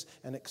success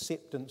and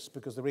acceptance,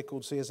 because the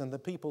record says, and the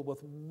people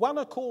with one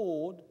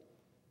accord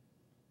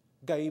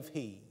gave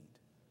heed.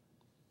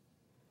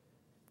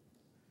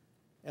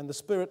 And the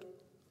Spirit,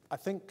 I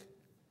think,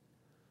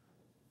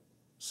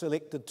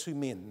 selected two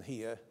men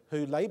here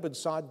who laboured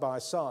side by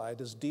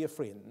side as dear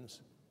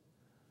friends,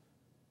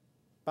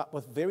 but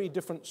with very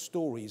different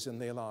stories in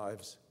their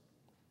lives.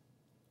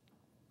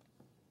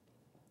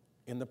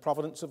 In the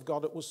providence of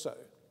God, it was so.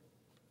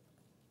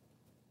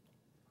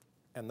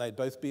 And they'd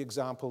both be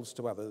examples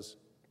to others.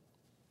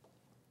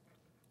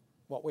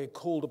 What we're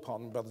called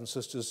upon, brothers and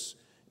sisters,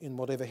 in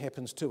whatever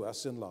happens to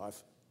us in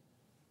life,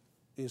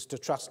 is to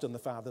trust in the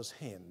Father's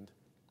hand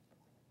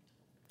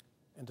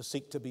and to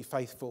seek to be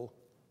faithful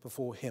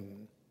before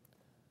Him,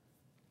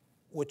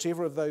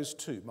 whichever of those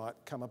two might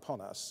come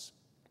upon us.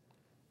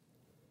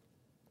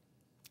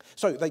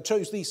 So they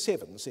chose these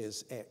seven,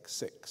 says Acts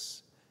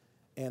 6.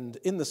 And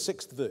in the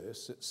 6th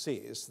verse, it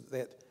says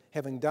that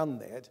having done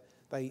that,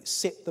 they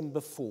set them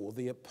before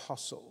the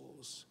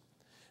apostles.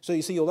 So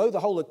you see, although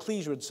the whole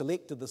ecclesia had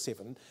selected the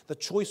seven, the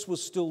choice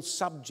was still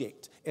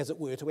subject, as it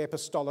were, to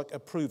apostolic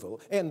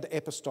approval and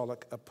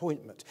apostolic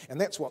appointment. And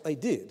that's what they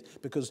did,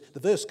 because the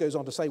verse goes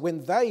on to say,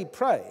 when they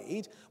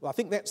prayed, well, I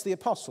think that's the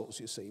apostles,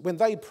 you see, when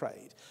they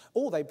prayed.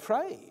 Oh, they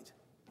prayed.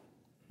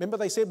 Remember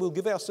they said, we'll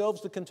give ourselves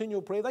to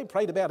continual prayer? They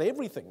prayed about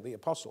everything, the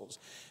apostles.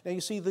 Now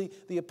you see,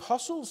 the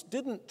apostles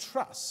didn't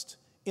trust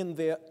in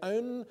their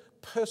own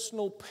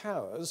personal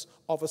powers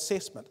of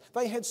assessment.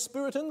 They had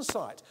spirit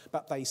insight,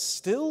 but they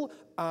still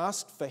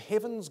asked for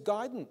heaven's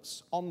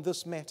guidance on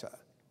this matter.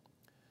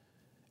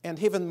 And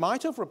heaven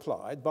might have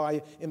replied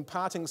by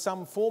imparting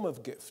some form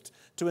of gift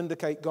to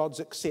indicate God's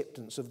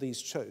acceptance of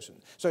these chosen.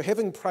 So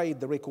having prayed,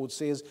 the record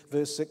says,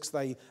 verse 6,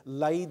 they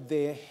laid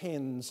their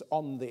hands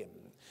on them.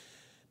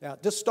 Now,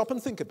 just stop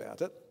and think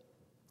about it.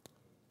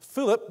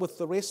 Philip, with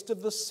the rest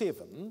of the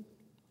seven,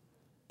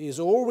 is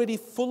already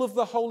full of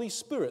the Holy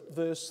Spirit,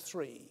 verse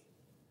 3.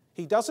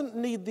 He doesn't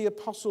need the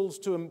apostles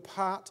to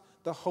impart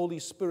the Holy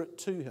Spirit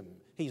to him.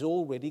 He's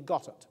already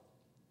got it.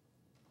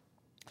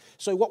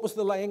 So what was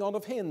the laying on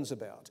of hands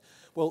about?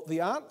 Well,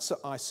 the answer,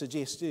 I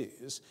suggest,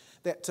 is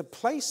that to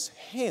place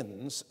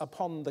hands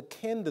upon the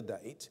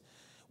candidate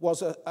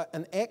was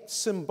an act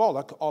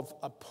symbolic of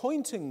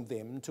appointing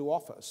them to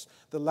office.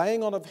 The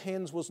laying on of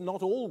hands was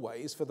not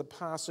always for the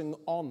passing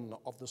on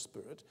of the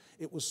Spirit.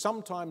 It was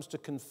sometimes to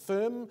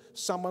confirm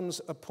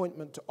someone's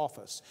appointment to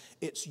office.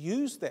 It's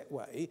used that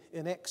way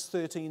in Acts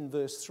 13,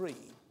 verse 3.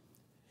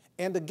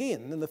 And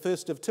again in the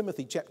 1st of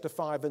Timothy chapter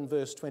 5 and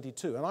verse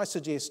 22. And I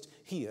suggest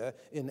here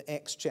in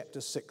Acts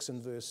chapter 6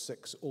 and verse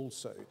 6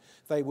 also.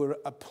 They were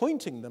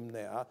appointing them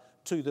now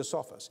to this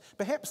office.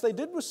 Perhaps they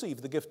did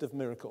receive the gift of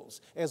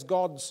miracles as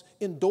God's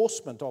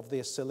endorsement of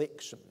their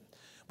selection.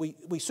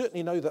 We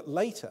certainly know that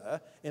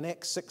later in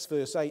Acts 6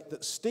 verse 8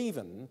 that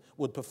Stephen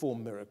would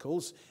perform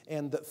miracles,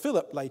 and that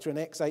Philip later in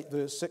Acts 8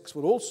 verse 6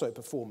 would also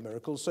perform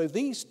miracles. So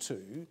these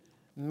two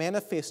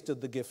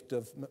manifested the gift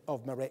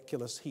of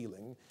miraculous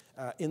healing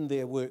in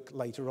their work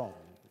later on.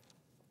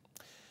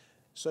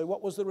 So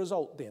what was the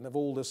result then of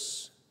all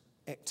this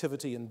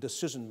activity and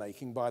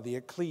decision-making by the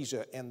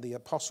ecclesia and the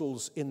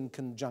apostles in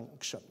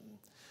conjunction?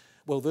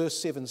 Well, verse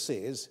 7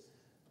 says,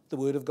 the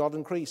word of God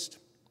increased,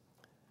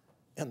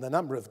 and the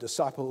number of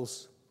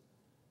disciples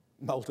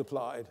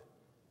multiplied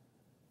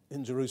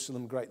in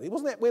Jerusalem greatly.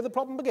 Wasn't that where the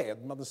problem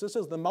began, brothers and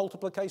sisters? The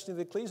multiplication of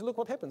the ecclesia. Look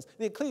what happens.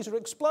 The ecclesia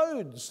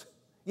explodes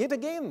yet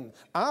again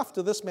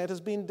after this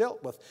matter's been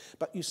dealt with.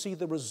 But you see,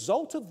 the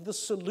result of the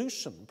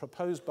solution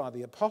proposed by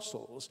the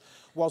apostles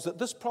was that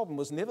this problem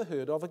was never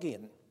heard of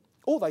again.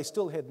 Or they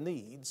still had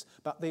needs,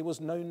 but there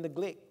was no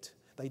neglect.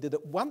 They did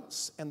it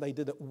once and they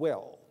did it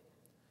well.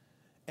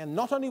 And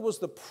not only was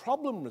the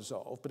problem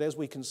resolved, but as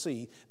we can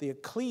see, the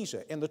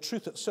ecclesia and the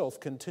truth itself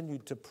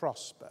continued to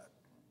prosper.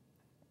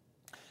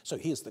 So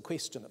here's the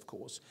question, of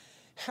course.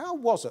 How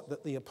was it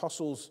that the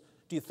apostles,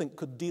 do you think,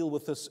 could deal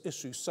with this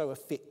issue so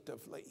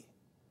effectively?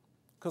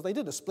 Because they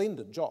did a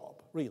splendid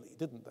job, really,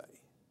 didn't they?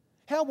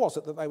 How was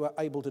it that they were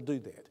able to do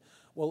that?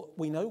 Well,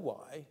 we know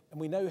why, and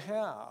we know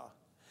how.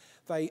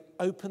 They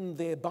opened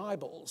their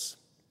Bibles.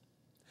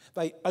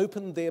 They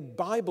opened their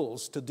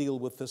Bibles to deal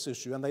with this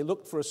issue, and they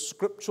looked for a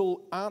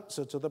scriptural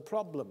answer to the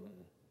problem.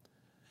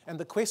 And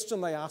the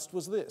question they asked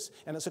was this,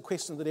 and it's a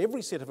question that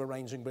every set of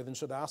arranging brethren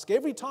should ask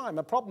every time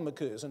a problem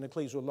occurs in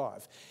ecclesial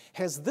life.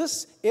 Has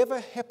this ever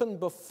happened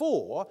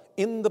before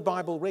in the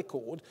Bible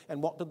record,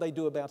 and what did they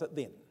do about it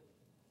then?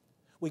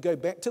 We go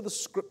back to the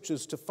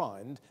scriptures to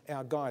find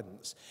our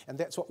guidance, and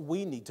that's what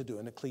we need to do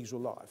in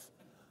ecclesial life.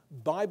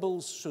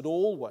 Bibles should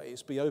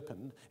always be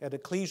opened at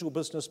ecclesial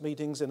business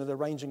meetings and at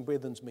arranging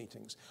brethren's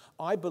meetings.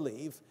 I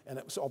believe, and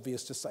it's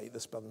obvious to say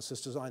this, brothers and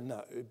sisters, I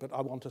know, but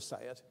I want to say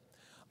it.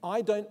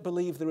 I don't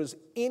believe there is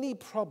any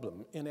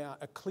problem in our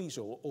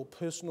ecclesial or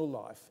personal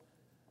life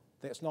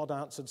that's not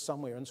answered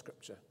somewhere in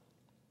Scripture.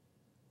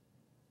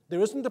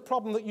 There isn't a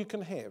problem that you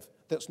can have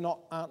that's not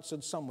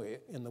answered somewhere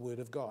in the Word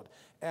of God.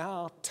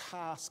 Our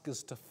task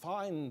is to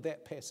find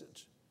that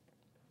passage.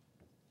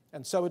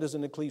 And so it is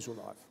in ecclesial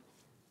life.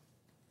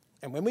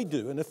 And when we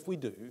do, and if we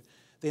do,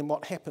 then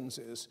what happens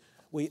is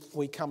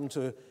we come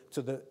to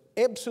the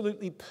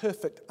absolutely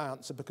perfect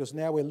answer, because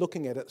now we're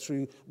looking at it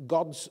through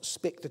God's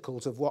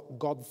spectacles of what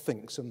God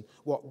thinks and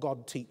what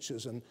God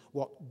teaches and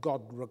what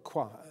God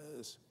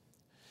requires.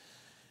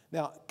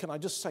 Now, can I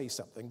just say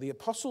something? The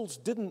apostles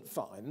didn't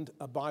find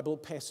a Bible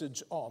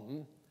passage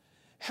on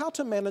how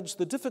to manage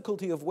the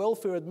difficulty of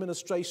welfare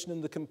administration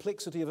in the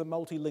complexity of a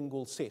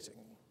multilingual setting.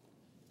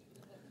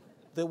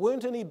 There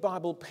weren't any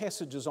Bible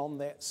passages on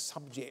that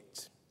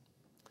subject.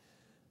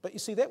 But you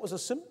see, that was a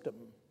symptom.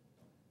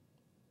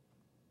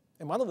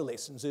 And one of the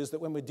lessons is that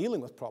when we're dealing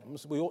with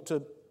problems, we ought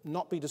to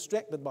not be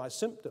distracted by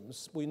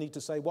symptoms. We need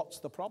to say, what's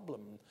the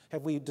problem?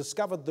 Have we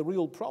discovered the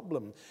real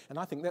problem? And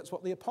I think that's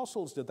what the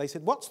apostles did. They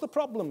said, what's the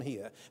problem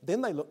here?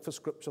 Then they looked for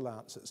scriptural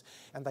answers.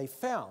 And they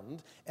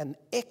found an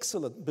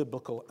excellent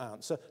biblical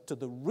answer to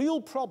the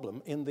real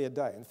problem in their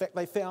day. In fact,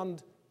 they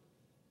found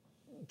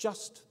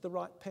just the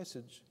right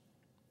passage.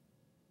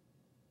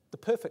 The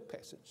perfect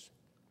passage,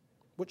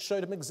 which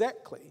showed them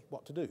exactly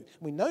what to do.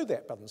 We know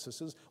that, brothers and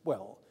sisters,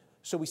 well,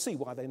 so we see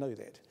why they know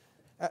that.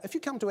 If you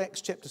come to Acts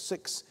chapter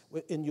 6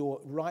 in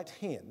your right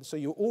hand, so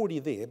you're already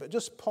there, but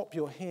just pop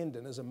your hand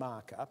in as a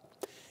marker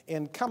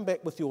and come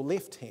back with your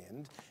left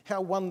hand. How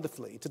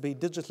wonderfully to be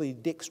digitally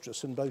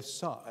dexterous in both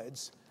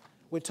sides.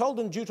 We're told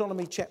in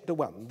Deuteronomy chapter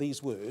 1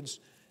 these words,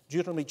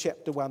 Deuteronomy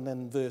chapter 1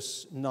 and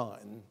verse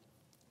 9.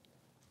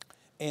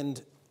 And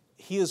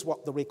here's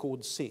what the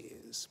record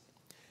says.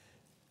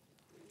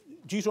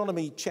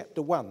 Deuteronomy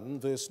chapter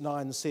 1 verse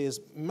 9 says,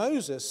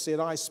 Moses said,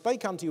 I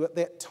spake unto you at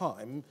that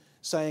time,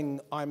 saying,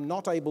 I'm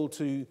not able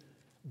to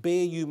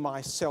bear you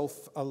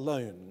myself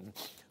alone,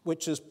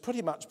 which is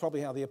pretty much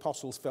probably how the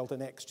apostles felt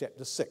in Acts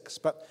chapter 6.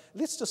 But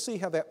let's just see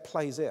how that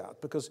plays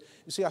out, because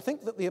you see, I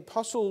think that the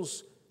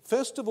apostles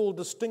first of all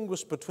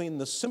distinguished between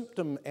the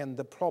symptom and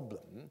the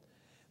problem,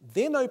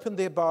 then opened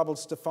their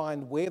Bibles to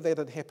find where that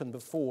had happened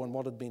before and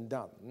what had been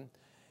done.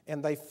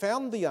 And they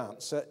found the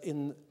answer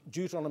in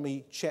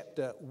Deuteronomy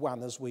chapter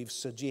 1, as we've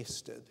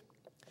suggested.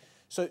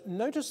 So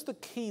notice the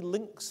key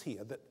links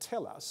here that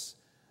tell us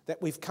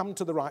that we've come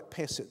to the right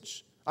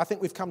passage. I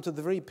think we've come to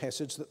the very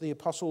passage that the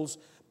apostles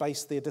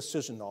based their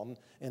decision on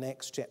in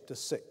Acts chapter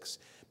 6.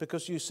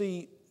 Because you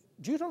see,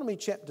 Deuteronomy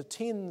chapter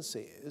 10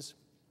 says,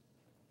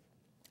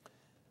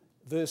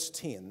 verse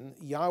 10,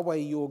 Yahweh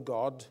your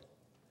God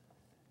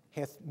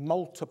hath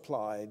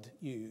multiplied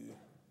you,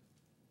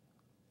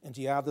 and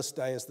ye are this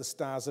day as the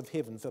stars of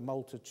heaven for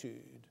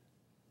multitude.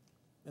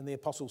 And the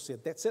apostles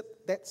said, that's it,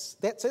 that's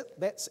it,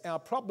 that's our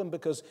problem,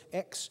 because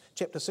Acts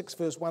chapter 6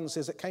 verse 1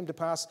 says, it came to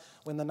pass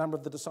when the number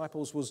of the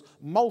disciples was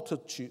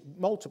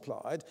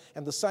multiplied,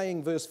 and the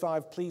saying, verse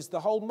 5, pleased the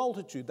whole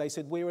multitude. They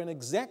said, we're in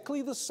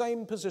exactly the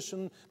same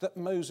position that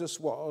Moses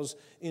was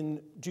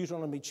in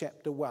Deuteronomy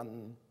chapter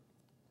 1.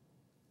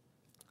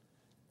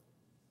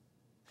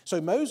 So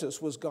Moses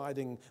was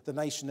guiding the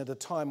nation at a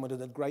time when it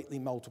had greatly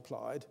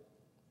multiplied,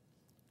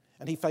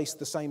 and he faced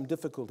the same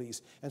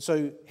difficulties. And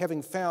so,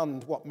 having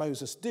found what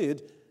Moses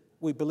did,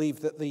 we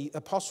believe that the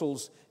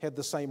apostles had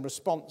the same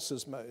response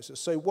as Moses.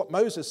 So what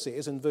Moses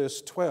says in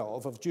verse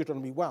 12 of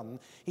Deuteronomy 1,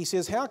 he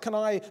says, how can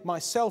I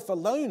myself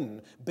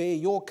alone bear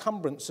your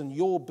cumbrance and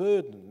your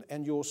burden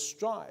and your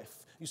strife?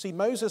 You see,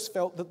 Moses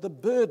felt that the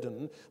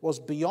burden was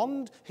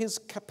beyond his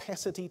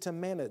capacity to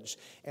manage.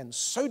 And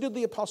so did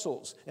the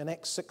apostles in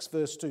Acts 6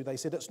 verse 2. They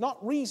said, it's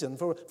not reason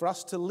for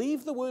us to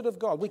leave the word of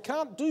God. We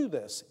can't do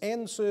this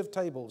and serve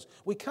tables.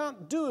 We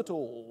can't do it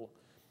all.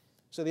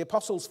 So the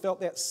apostles felt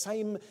that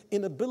same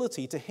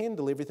inability to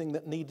handle everything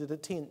that needed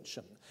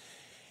attention.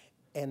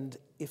 And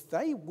if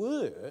they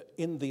were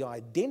in the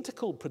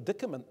identical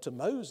predicament to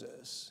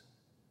Moses,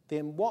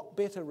 then what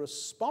better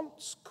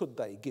response could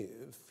they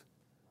give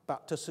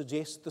but to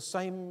suggest the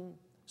same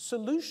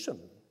solution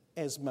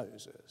as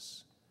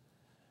Moses?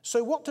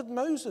 So what did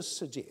Moses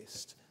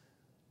suggest?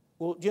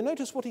 Well, do you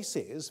notice what he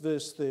says,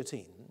 verse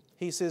 13?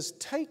 He says,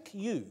 "Take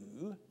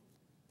you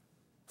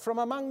from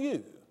among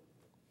you."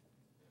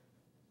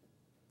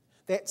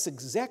 That's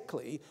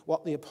exactly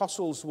what the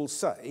apostles will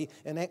say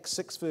in Acts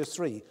 6, verse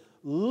 3.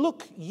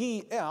 "Look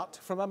ye out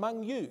from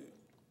among you."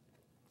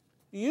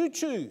 You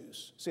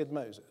choose, said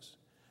Moses.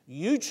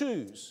 You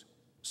choose,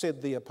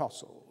 said the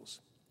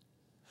apostles.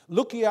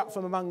 Look ye out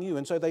from among you.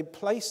 And so they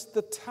placed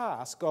the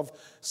task of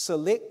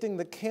selecting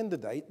the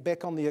candidate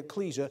back on the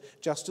ecclesia,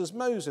 just as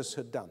Moses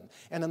had done.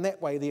 And in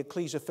that way, the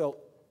ecclesia felt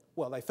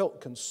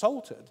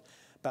consulted,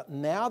 but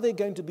now they're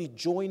going to be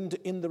joined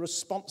in the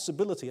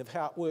responsibility of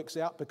how it works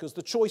out because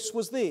the choice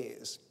was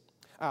theirs.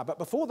 But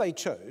before they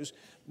chose,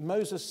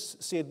 Moses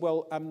said,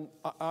 well,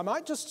 I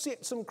might just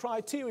set some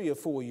criteria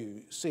for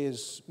you,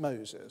 says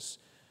Moses.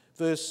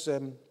 Verse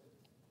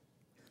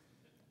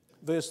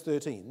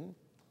 13,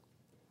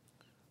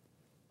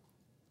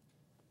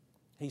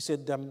 he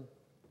said,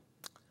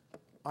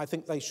 I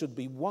think they should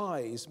be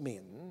wise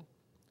men.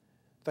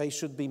 They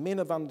should be men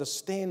of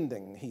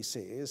understanding, he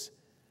says,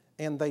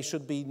 and they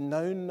should be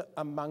known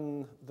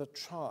among the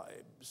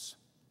tribes.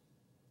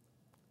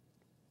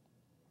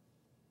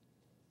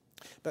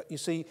 But you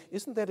see,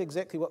 isn't that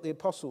exactly what the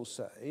apostles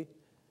say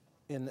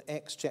in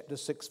Acts chapter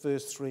 6,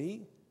 verse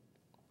 3?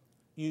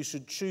 You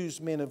should choose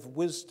men of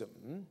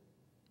wisdom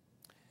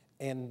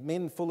and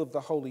men full of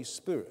the Holy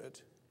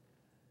Spirit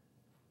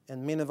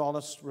and men of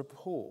honest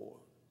rapport.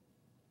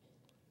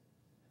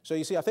 So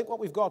you see, I think what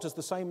we've got is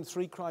the same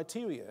three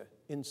criteria,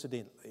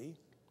 incidentally,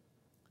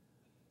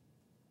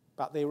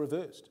 but they're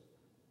reversed.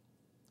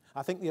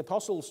 I think the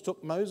apostles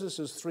took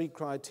Moses' three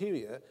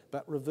criteria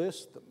but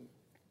reversed them.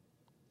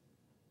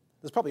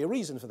 There's probably a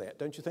reason for that,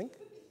 don't you think?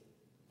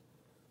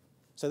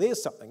 So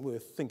there's something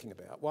worth thinking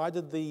about. Why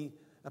did the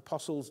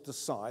apostles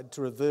decide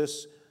to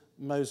reverse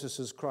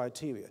Moses'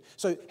 criteria?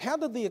 So how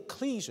did the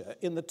ecclesia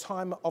in the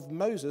time of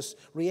Moses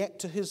react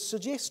to his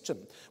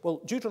suggestion?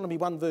 Well, Deuteronomy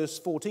 1 verse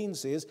 14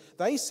 says,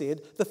 they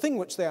said, the thing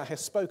which thou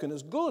hast spoken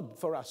is good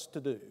for us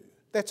to do.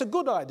 That's a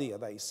good idea,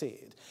 they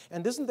said.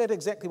 And isn't that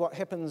exactly what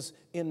happens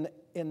in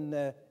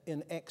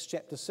Acts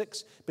chapter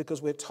 6?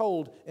 Because we're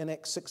told in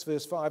Acts 6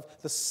 verse 5,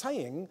 the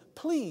saying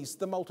pleased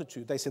the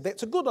multitude. They said,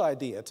 that's a good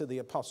idea to the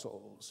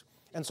apostles.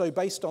 And so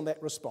based on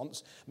that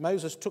response,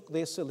 Moses took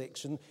their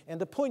selection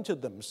and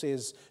appointed them,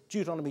 says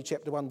Deuteronomy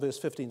chapter 1 verse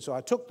 15. So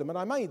I took them and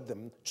I made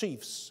them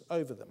chiefs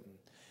over them.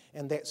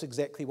 And that's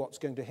exactly what's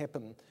going to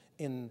happen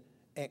in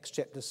Acts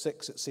chapter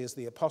 6. It says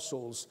the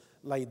apostles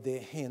laid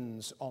their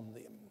hands on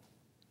them.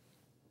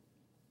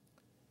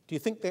 Do you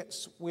think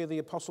that's where the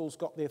apostles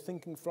got their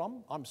thinking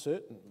from? I'm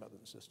certain, brothers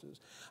and sisters.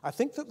 I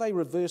think that they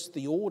reversed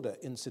the order,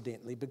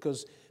 incidentally,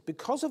 because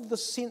of the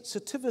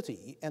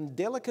sensitivity and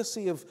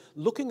delicacy of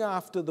looking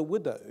after the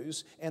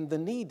widows and the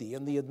needy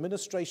in the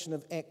administration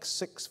of Acts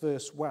 6,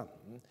 verse 1,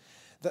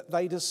 that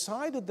they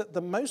decided that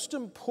the most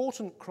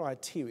important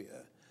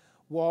criteria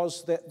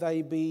was that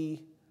they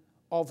be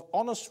of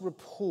honest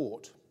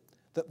report,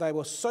 that they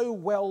were so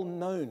well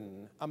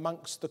known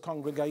amongst the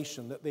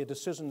congregation that their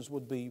decisions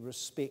would be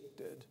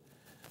respected.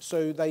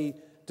 So they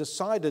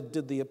decided,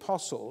 did the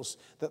apostles,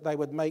 that they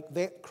would make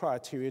that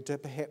criteria to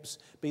perhaps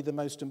be the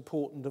most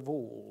important of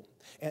all.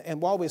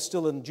 And while we're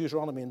still in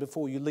Deuteronomy, and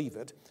before you leave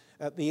it,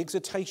 the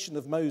exhortation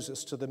of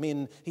Moses to the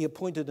men he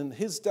appointed in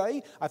his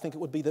day, I think it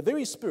would be the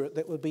very spirit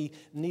that would be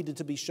needed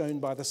to be shown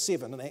by the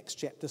seven in Acts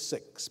chapter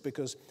 6,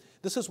 because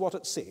this is what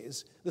it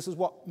says. This is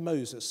what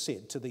Moses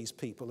said to these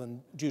people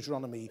in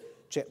Deuteronomy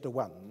chapter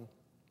 1.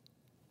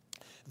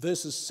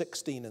 Verses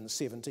 16 and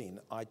 17,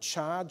 I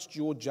charged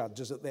your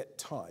judges at that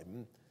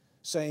time,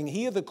 saying,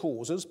 hear the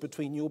causes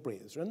between your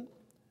brethren,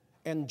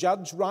 and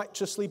judge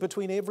righteously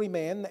between every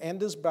man and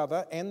his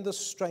brother and the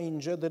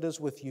stranger that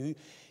is with you.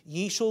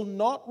 Ye shall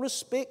not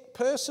respect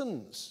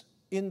persons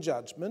in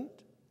judgment,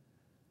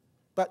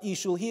 but ye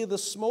shall hear the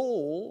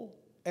small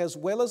as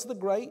well as the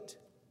great.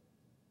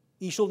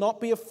 Ye shall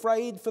not be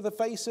afraid for the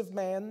face of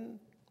man,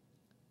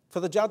 for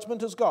the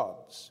judgment is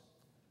God's.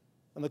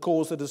 And the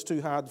cause that is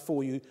too hard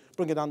for you,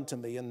 bring it unto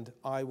me, and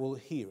I will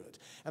hear it.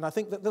 And I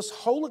think that this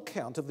whole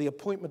account of the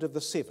appointment of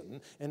the seven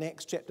in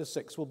Acts chapter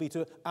 6 will be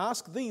to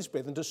ask these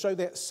brethren to show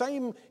that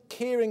same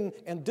caring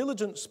and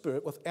diligent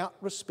spirit without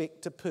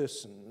respect to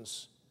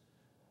persons.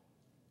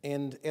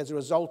 And as a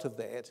result of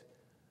that,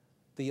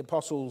 the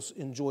apostles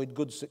enjoyed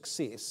good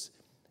success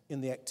in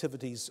the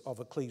activities of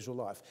ecclesial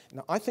life.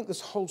 Now, I think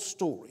this whole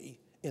story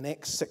in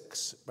Acts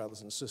 6,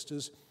 brothers and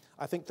sisters,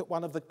 I think that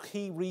one of the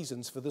key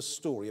reasons for this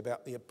story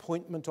about the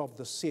appointment of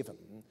the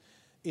seven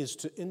is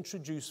to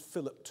introduce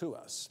Philip to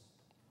us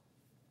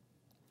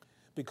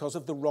because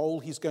of the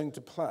role he's going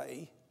to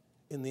play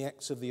in the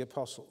Acts of the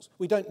Apostles.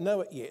 We don't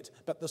know it yet,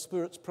 but the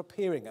Spirit's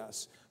preparing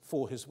us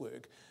for his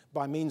work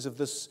by means of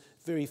this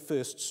very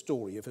first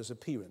story of his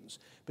appearance.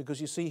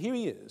 Because you see, here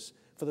he is.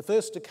 For the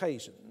first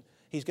occasion,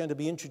 he's going to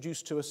be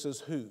introduced to us as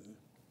who?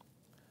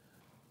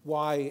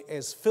 Why,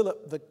 as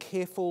Philip, the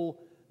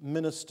careful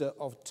minister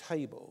of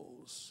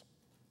tables.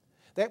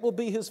 That will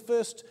be his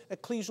first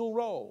ecclesial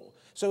role.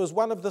 So as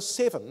one of the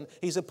 7,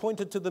 he's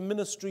appointed to the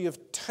ministry of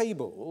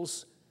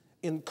tables,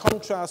 in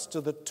contrast to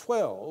the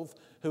 12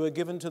 who are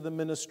given to the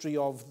ministry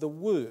of the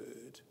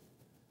word.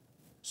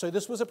 So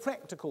this was a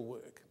practical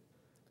work.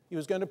 He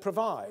was going to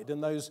provide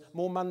in those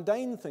more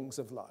mundane things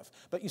of life.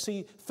 But you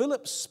see,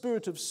 Philip's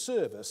spirit of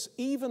service,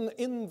 even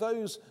in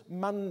those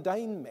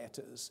mundane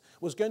matters,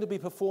 was going to be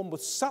performed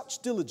with such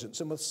diligence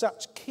and with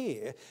such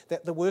care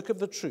that the work of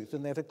the truth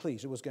in that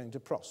ecclesia was going to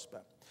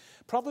prosper.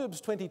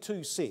 Proverbs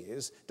 22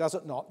 says, does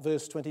it not,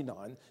 verse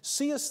 29,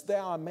 "Seest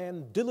thou a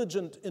man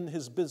diligent in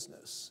his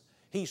business?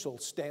 He shall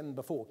stand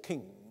before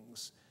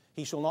kings.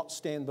 He shall not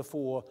stand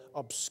before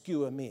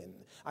obscure men."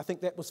 I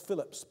think that was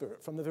Philip's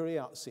spirit from the very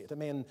outset, a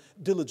man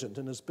diligent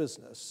in his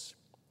business.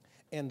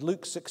 And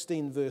Luke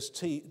 16 verse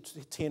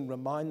 10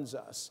 reminds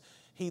us,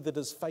 "He that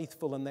is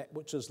faithful in that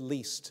which is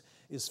least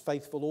is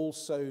faithful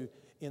also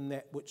in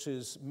that which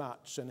is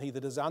much, and he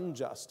that is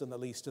unjust in the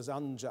least is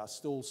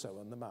unjust also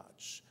in the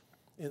much."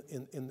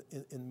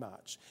 In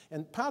much.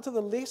 And part of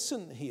the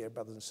lesson here,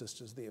 brothers and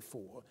sisters,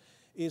 therefore,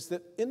 is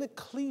that in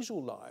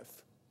ecclesial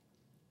life,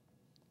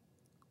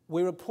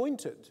 we're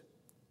appointed,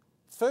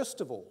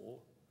 first of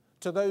all,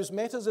 to those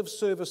matters of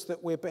service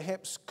that we're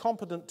perhaps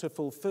competent to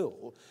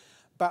fulfill,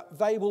 but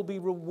they will be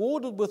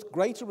rewarded with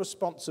greater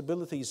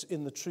responsibilities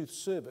in the truth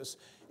service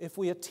if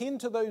we attend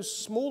to those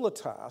smaller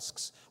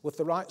tasks with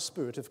the right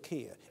spirit of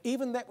care.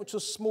 Even that which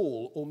is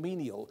small or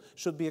menial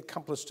should be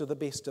accomplished to the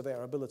best of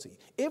our ability.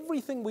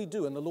 Everything we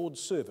do in the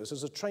Lord's service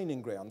is a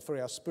training ground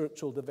for our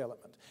spiritual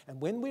development. And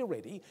when we're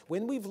ready,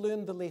 when we've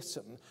learned the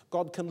lesson,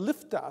 God can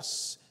lift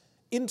us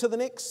into the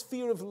next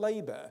sphere of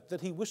labour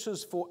that he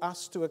wishes for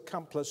us to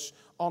accomplish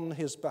on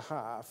his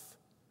behalf.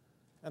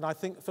 And I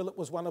think Philip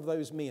was one of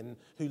those men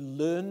who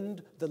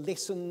learned the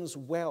lessons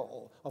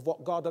well of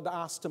what God had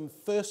asked him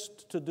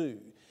first to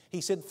do.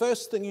 He said,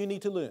 first thing you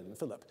need to learn,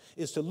 Philip,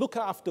 is to look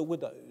after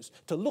widows,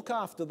 to look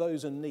after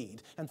those in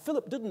need. And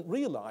Philip didn't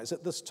realize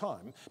at this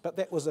time, but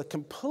that was a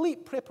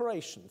complete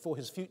preparation for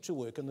his future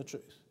work in the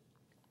truth.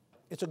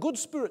 It's a good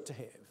spirit to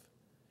have,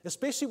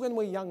 especially when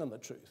we're young in the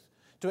truth,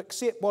 to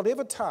accept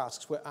whatever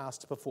tasks we're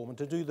asked to perform and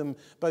to do them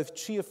both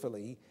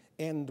cheerfully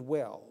and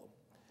well.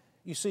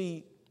 You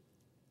see,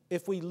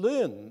 if we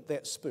learn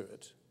that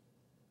spirit,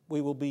 we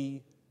will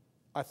be,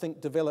 I think,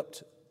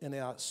 developed in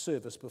our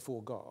service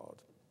before God.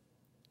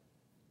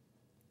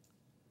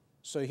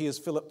 So here's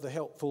Philip, the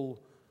helpful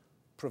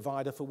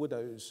provider for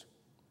widows.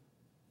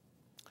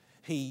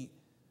 He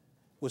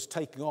was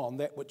taking on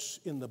that which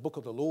in the book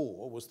of the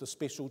law was the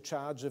special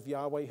charge of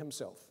Yahweh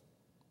himself.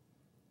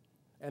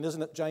 And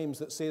isn't it James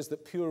that says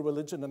that pure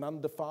religion and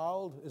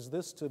undefiled is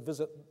this, to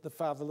visit the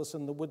fatherless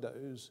and the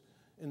widows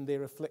in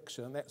their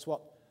affliction? And that's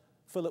what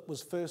Philip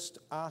was first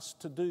asked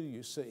to do,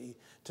 you see,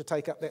 to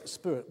take up that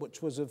spirit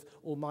which was of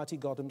Almighty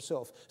God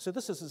himself. So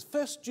this is his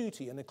first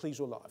duty in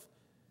ecclesial life.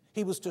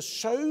 He was to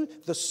show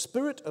the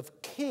spirit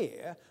of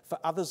care for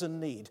others in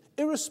need,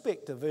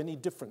 irrespective of any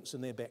difference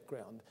in their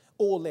background,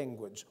 or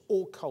language,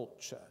 or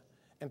culture,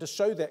 and to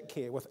show that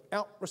care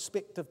without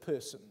respect of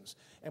persons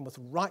and with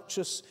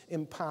righteous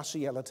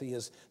impartiality,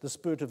 as the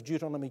spirit of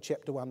Deuteronomy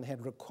chapter 1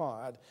 had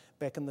required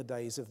back in the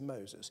days of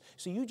Moses.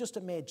 So you just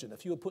imagine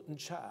if you were put in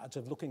charge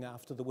of looking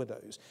after the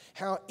widows,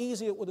 how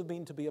easy it would have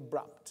been to be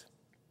abrupt,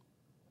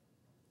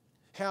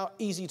 how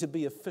easy to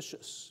be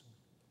officious,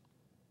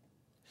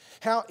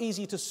 how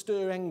easy to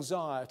stir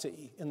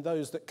anxiety in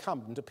those that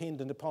come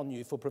dependent upon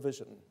you for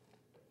provision.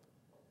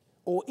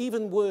 Or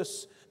even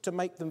worse, to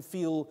make them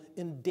feel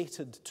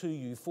indebted to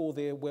you for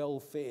their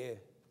welfare.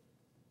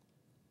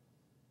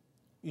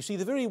 You see,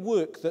 the very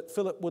work that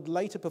Philip would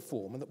later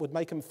perform and that would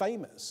make him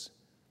famous,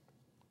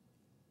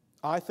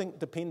 I think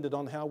depended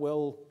on how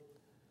well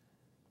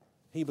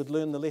he would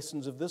learn the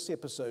lessons of this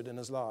episode in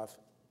his life.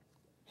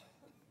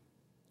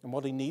 And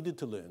what he needed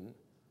to learn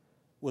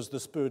was the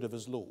spirit of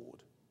his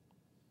Lord.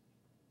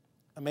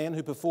 A man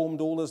who performed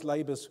all his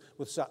labours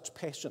with such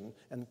passion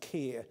and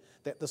care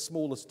that the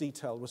smallest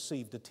detail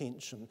received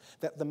attention,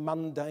 that the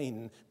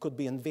mundane could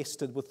be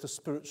invested with the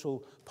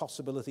spiritual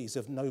possibilities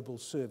of noble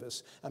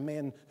service. A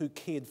man who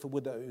cared for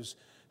widows,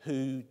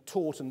 who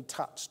taught and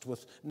touched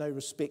with no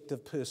respect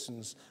of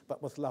persons,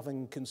 but with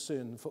loving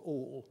concern for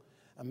all.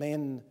 A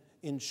man,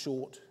 in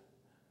short,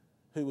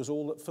 who was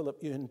all that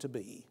Philip yearned to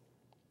be.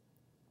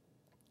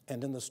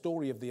 And in the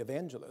story of the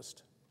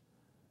evangelist,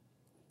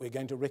 we're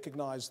going to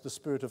recognize the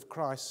Spirit of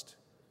Christ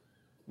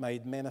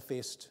made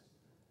manifest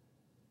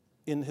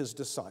in his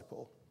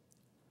disciple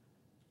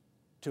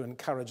to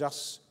encourage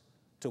us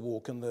to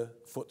walk in the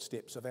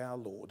footsteps of our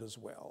Lord as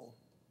well.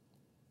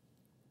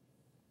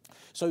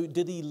 So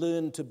did he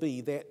learn to be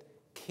that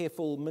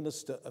careful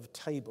minister of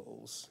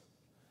tables,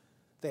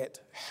 that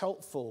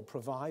helpful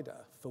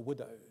provider for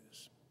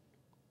widows?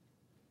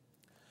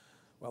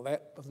 Well,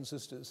 that, brothers and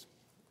sisters,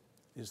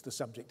 is the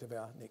subject of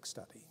our next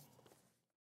study.